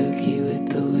tough cookie with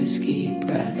the whiskey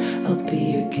breath. I'll be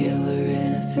your killer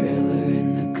and a thriller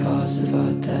and the cause of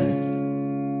our death.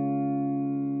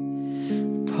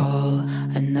 Paul,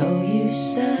 I know you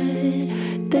said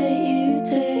that you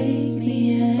take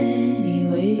me any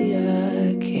way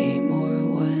I came or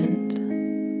went,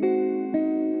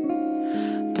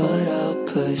 but I'll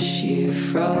push you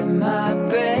from my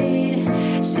brain.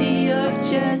 Sea of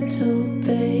gentle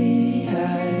baby,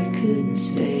 I couldn't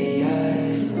stay,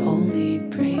 I'd only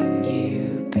bring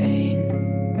you pain.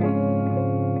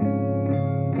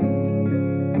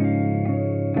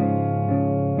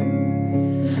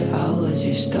 I was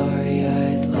your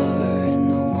starry-eyed lover and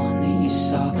the one that you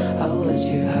saw. I was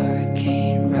your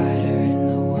hurricane rider and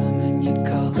the woman you'd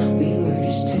call. We were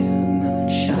just two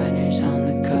moonshiners on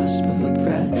the cusp of a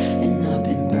breath, and I've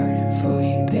been burning for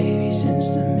you, baby, since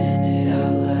the minute I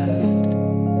left.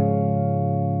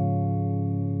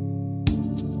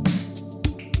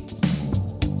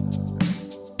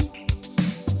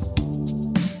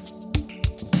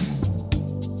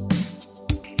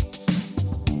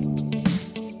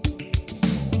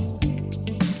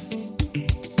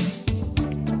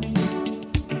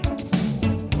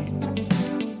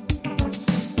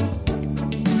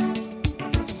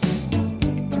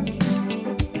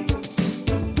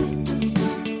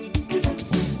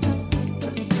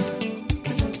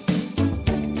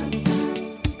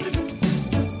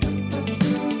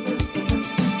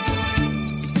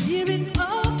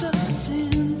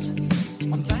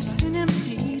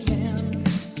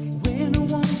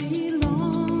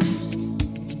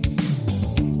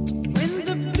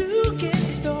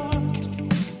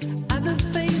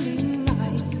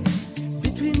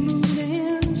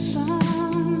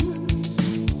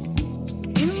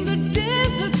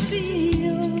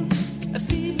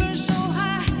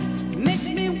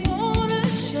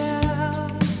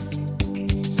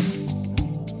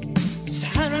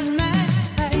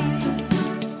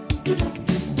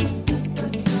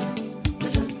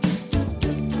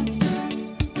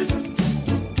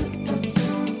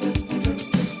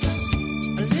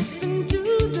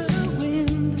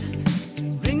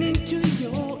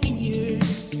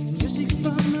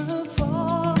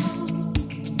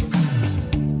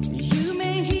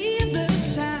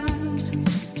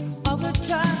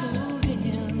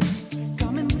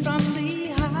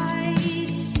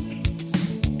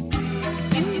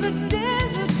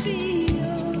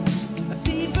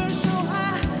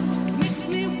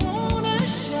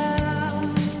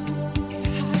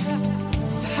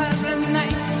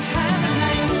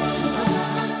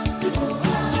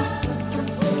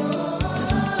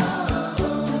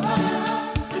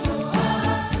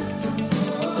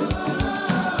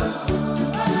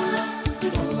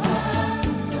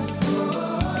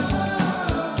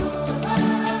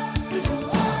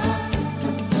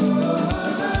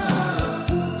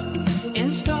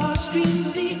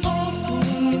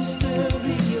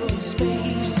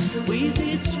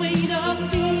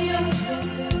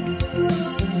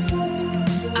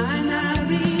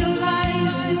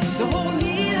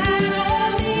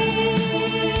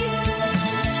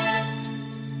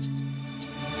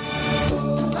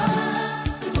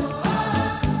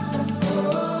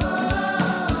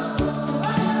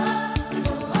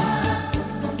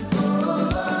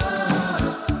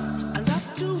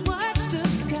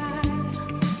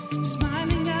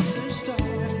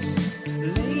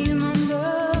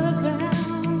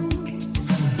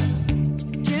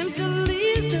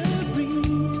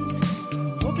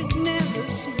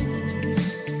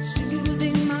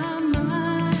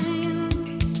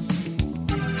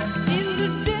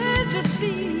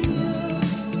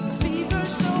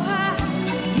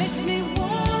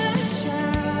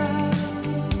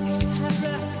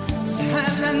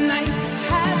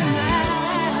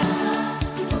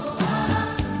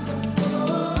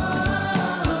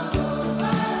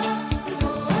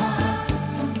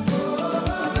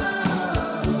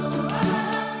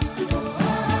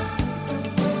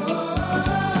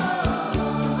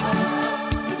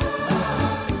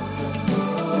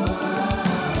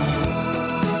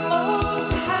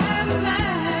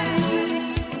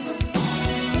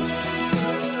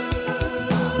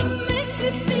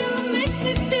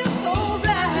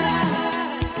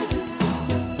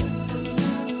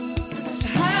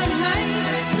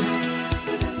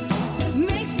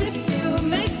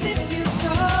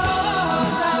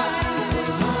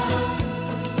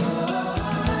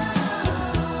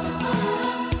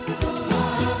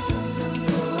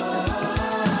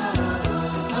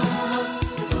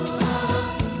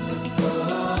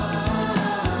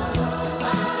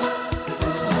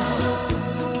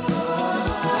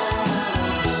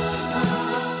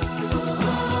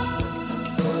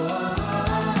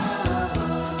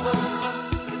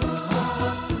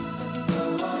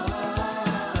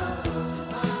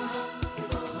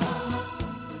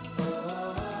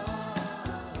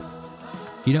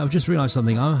 You know, I've just realised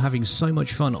something. I'm having so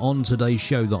much fun on today's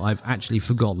show that I've actually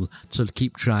forgotten to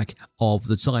keep track of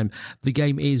the time. The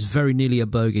game is very nearly a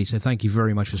bogey, so thank you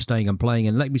very much for staying and playing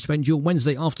and let me spend your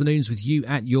Wednesday afternoons with you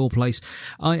at your place.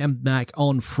 I am back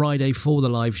on Friday for the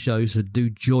live show, so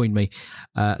do join me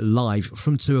live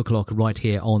from 2 o'clock right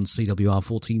here on CWR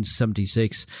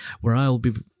 1476, where I'll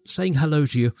be saying hello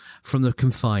to you from the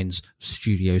Confines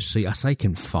studio. See, I say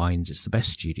Confines, it's the best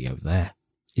studio there.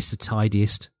 It's the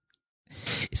tidiest.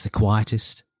 It's the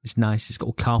quietest. It's nice. It's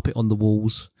got a carpet on the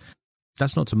walls.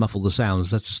 That's not to muffle the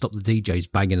sounds. That's to stop the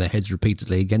DJs banging their heads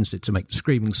repeatedly against it to make the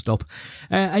screaming stop.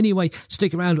 Anyway,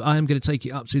 stick around. I am going to take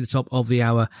you up to the top of the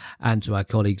hour and to our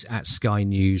colleagues at Sky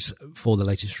News for the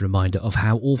latest reminder of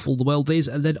how awful the world is,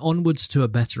 and then onwards to a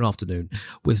better afternoon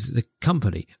with the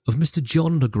company of Mr.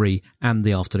 John Legree and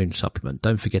the Afternoon Supplement.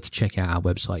 Don't forget to check out our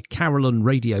website,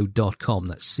 carillonradio.com.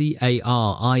 That's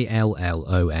CARILLON,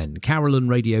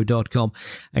 carillonradio.com,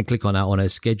 and click on our on-air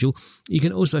schedule. You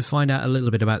can also find out a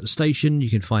little bit about the station. You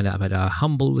can find out about our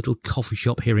humble little coffee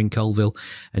shop here in Colville,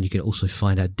 and you can also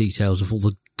find out details of all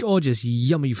the gorgeous,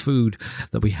 yummy food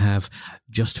that we have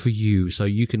just for you. So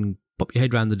you can pop your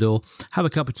head round the door, have a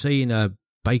cup of tea and a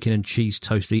bacon and cheese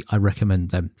toastie. I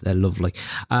recommend them. They're lovely.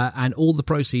 And all the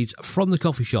proceeds from the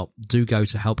coffee shop do go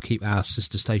to help keep our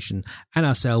sister station and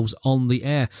ourselves on the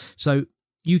air. So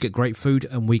you get great food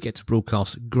and we get to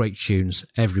broadcast great tunes.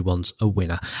 Everyone's a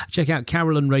winner. Check out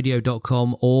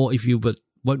carillonradio.com, or if you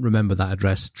won't remember that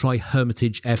address, try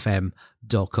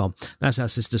hermitagefm.com. That's our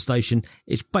sister station.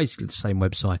 It's basically the same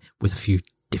website with a few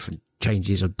different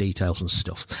changes or details and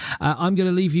stuff. I'm going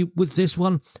to leave you with this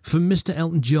one from Mr.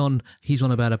 Elton John. He's on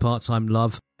about a part-time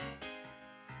love.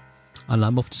 And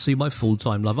I'm off to see my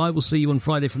full-time love. I will see you on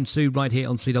Friday from 2 right here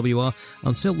on CWR.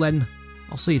 Until then,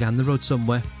 I'll see you down the road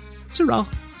somewhere. Ta-ra!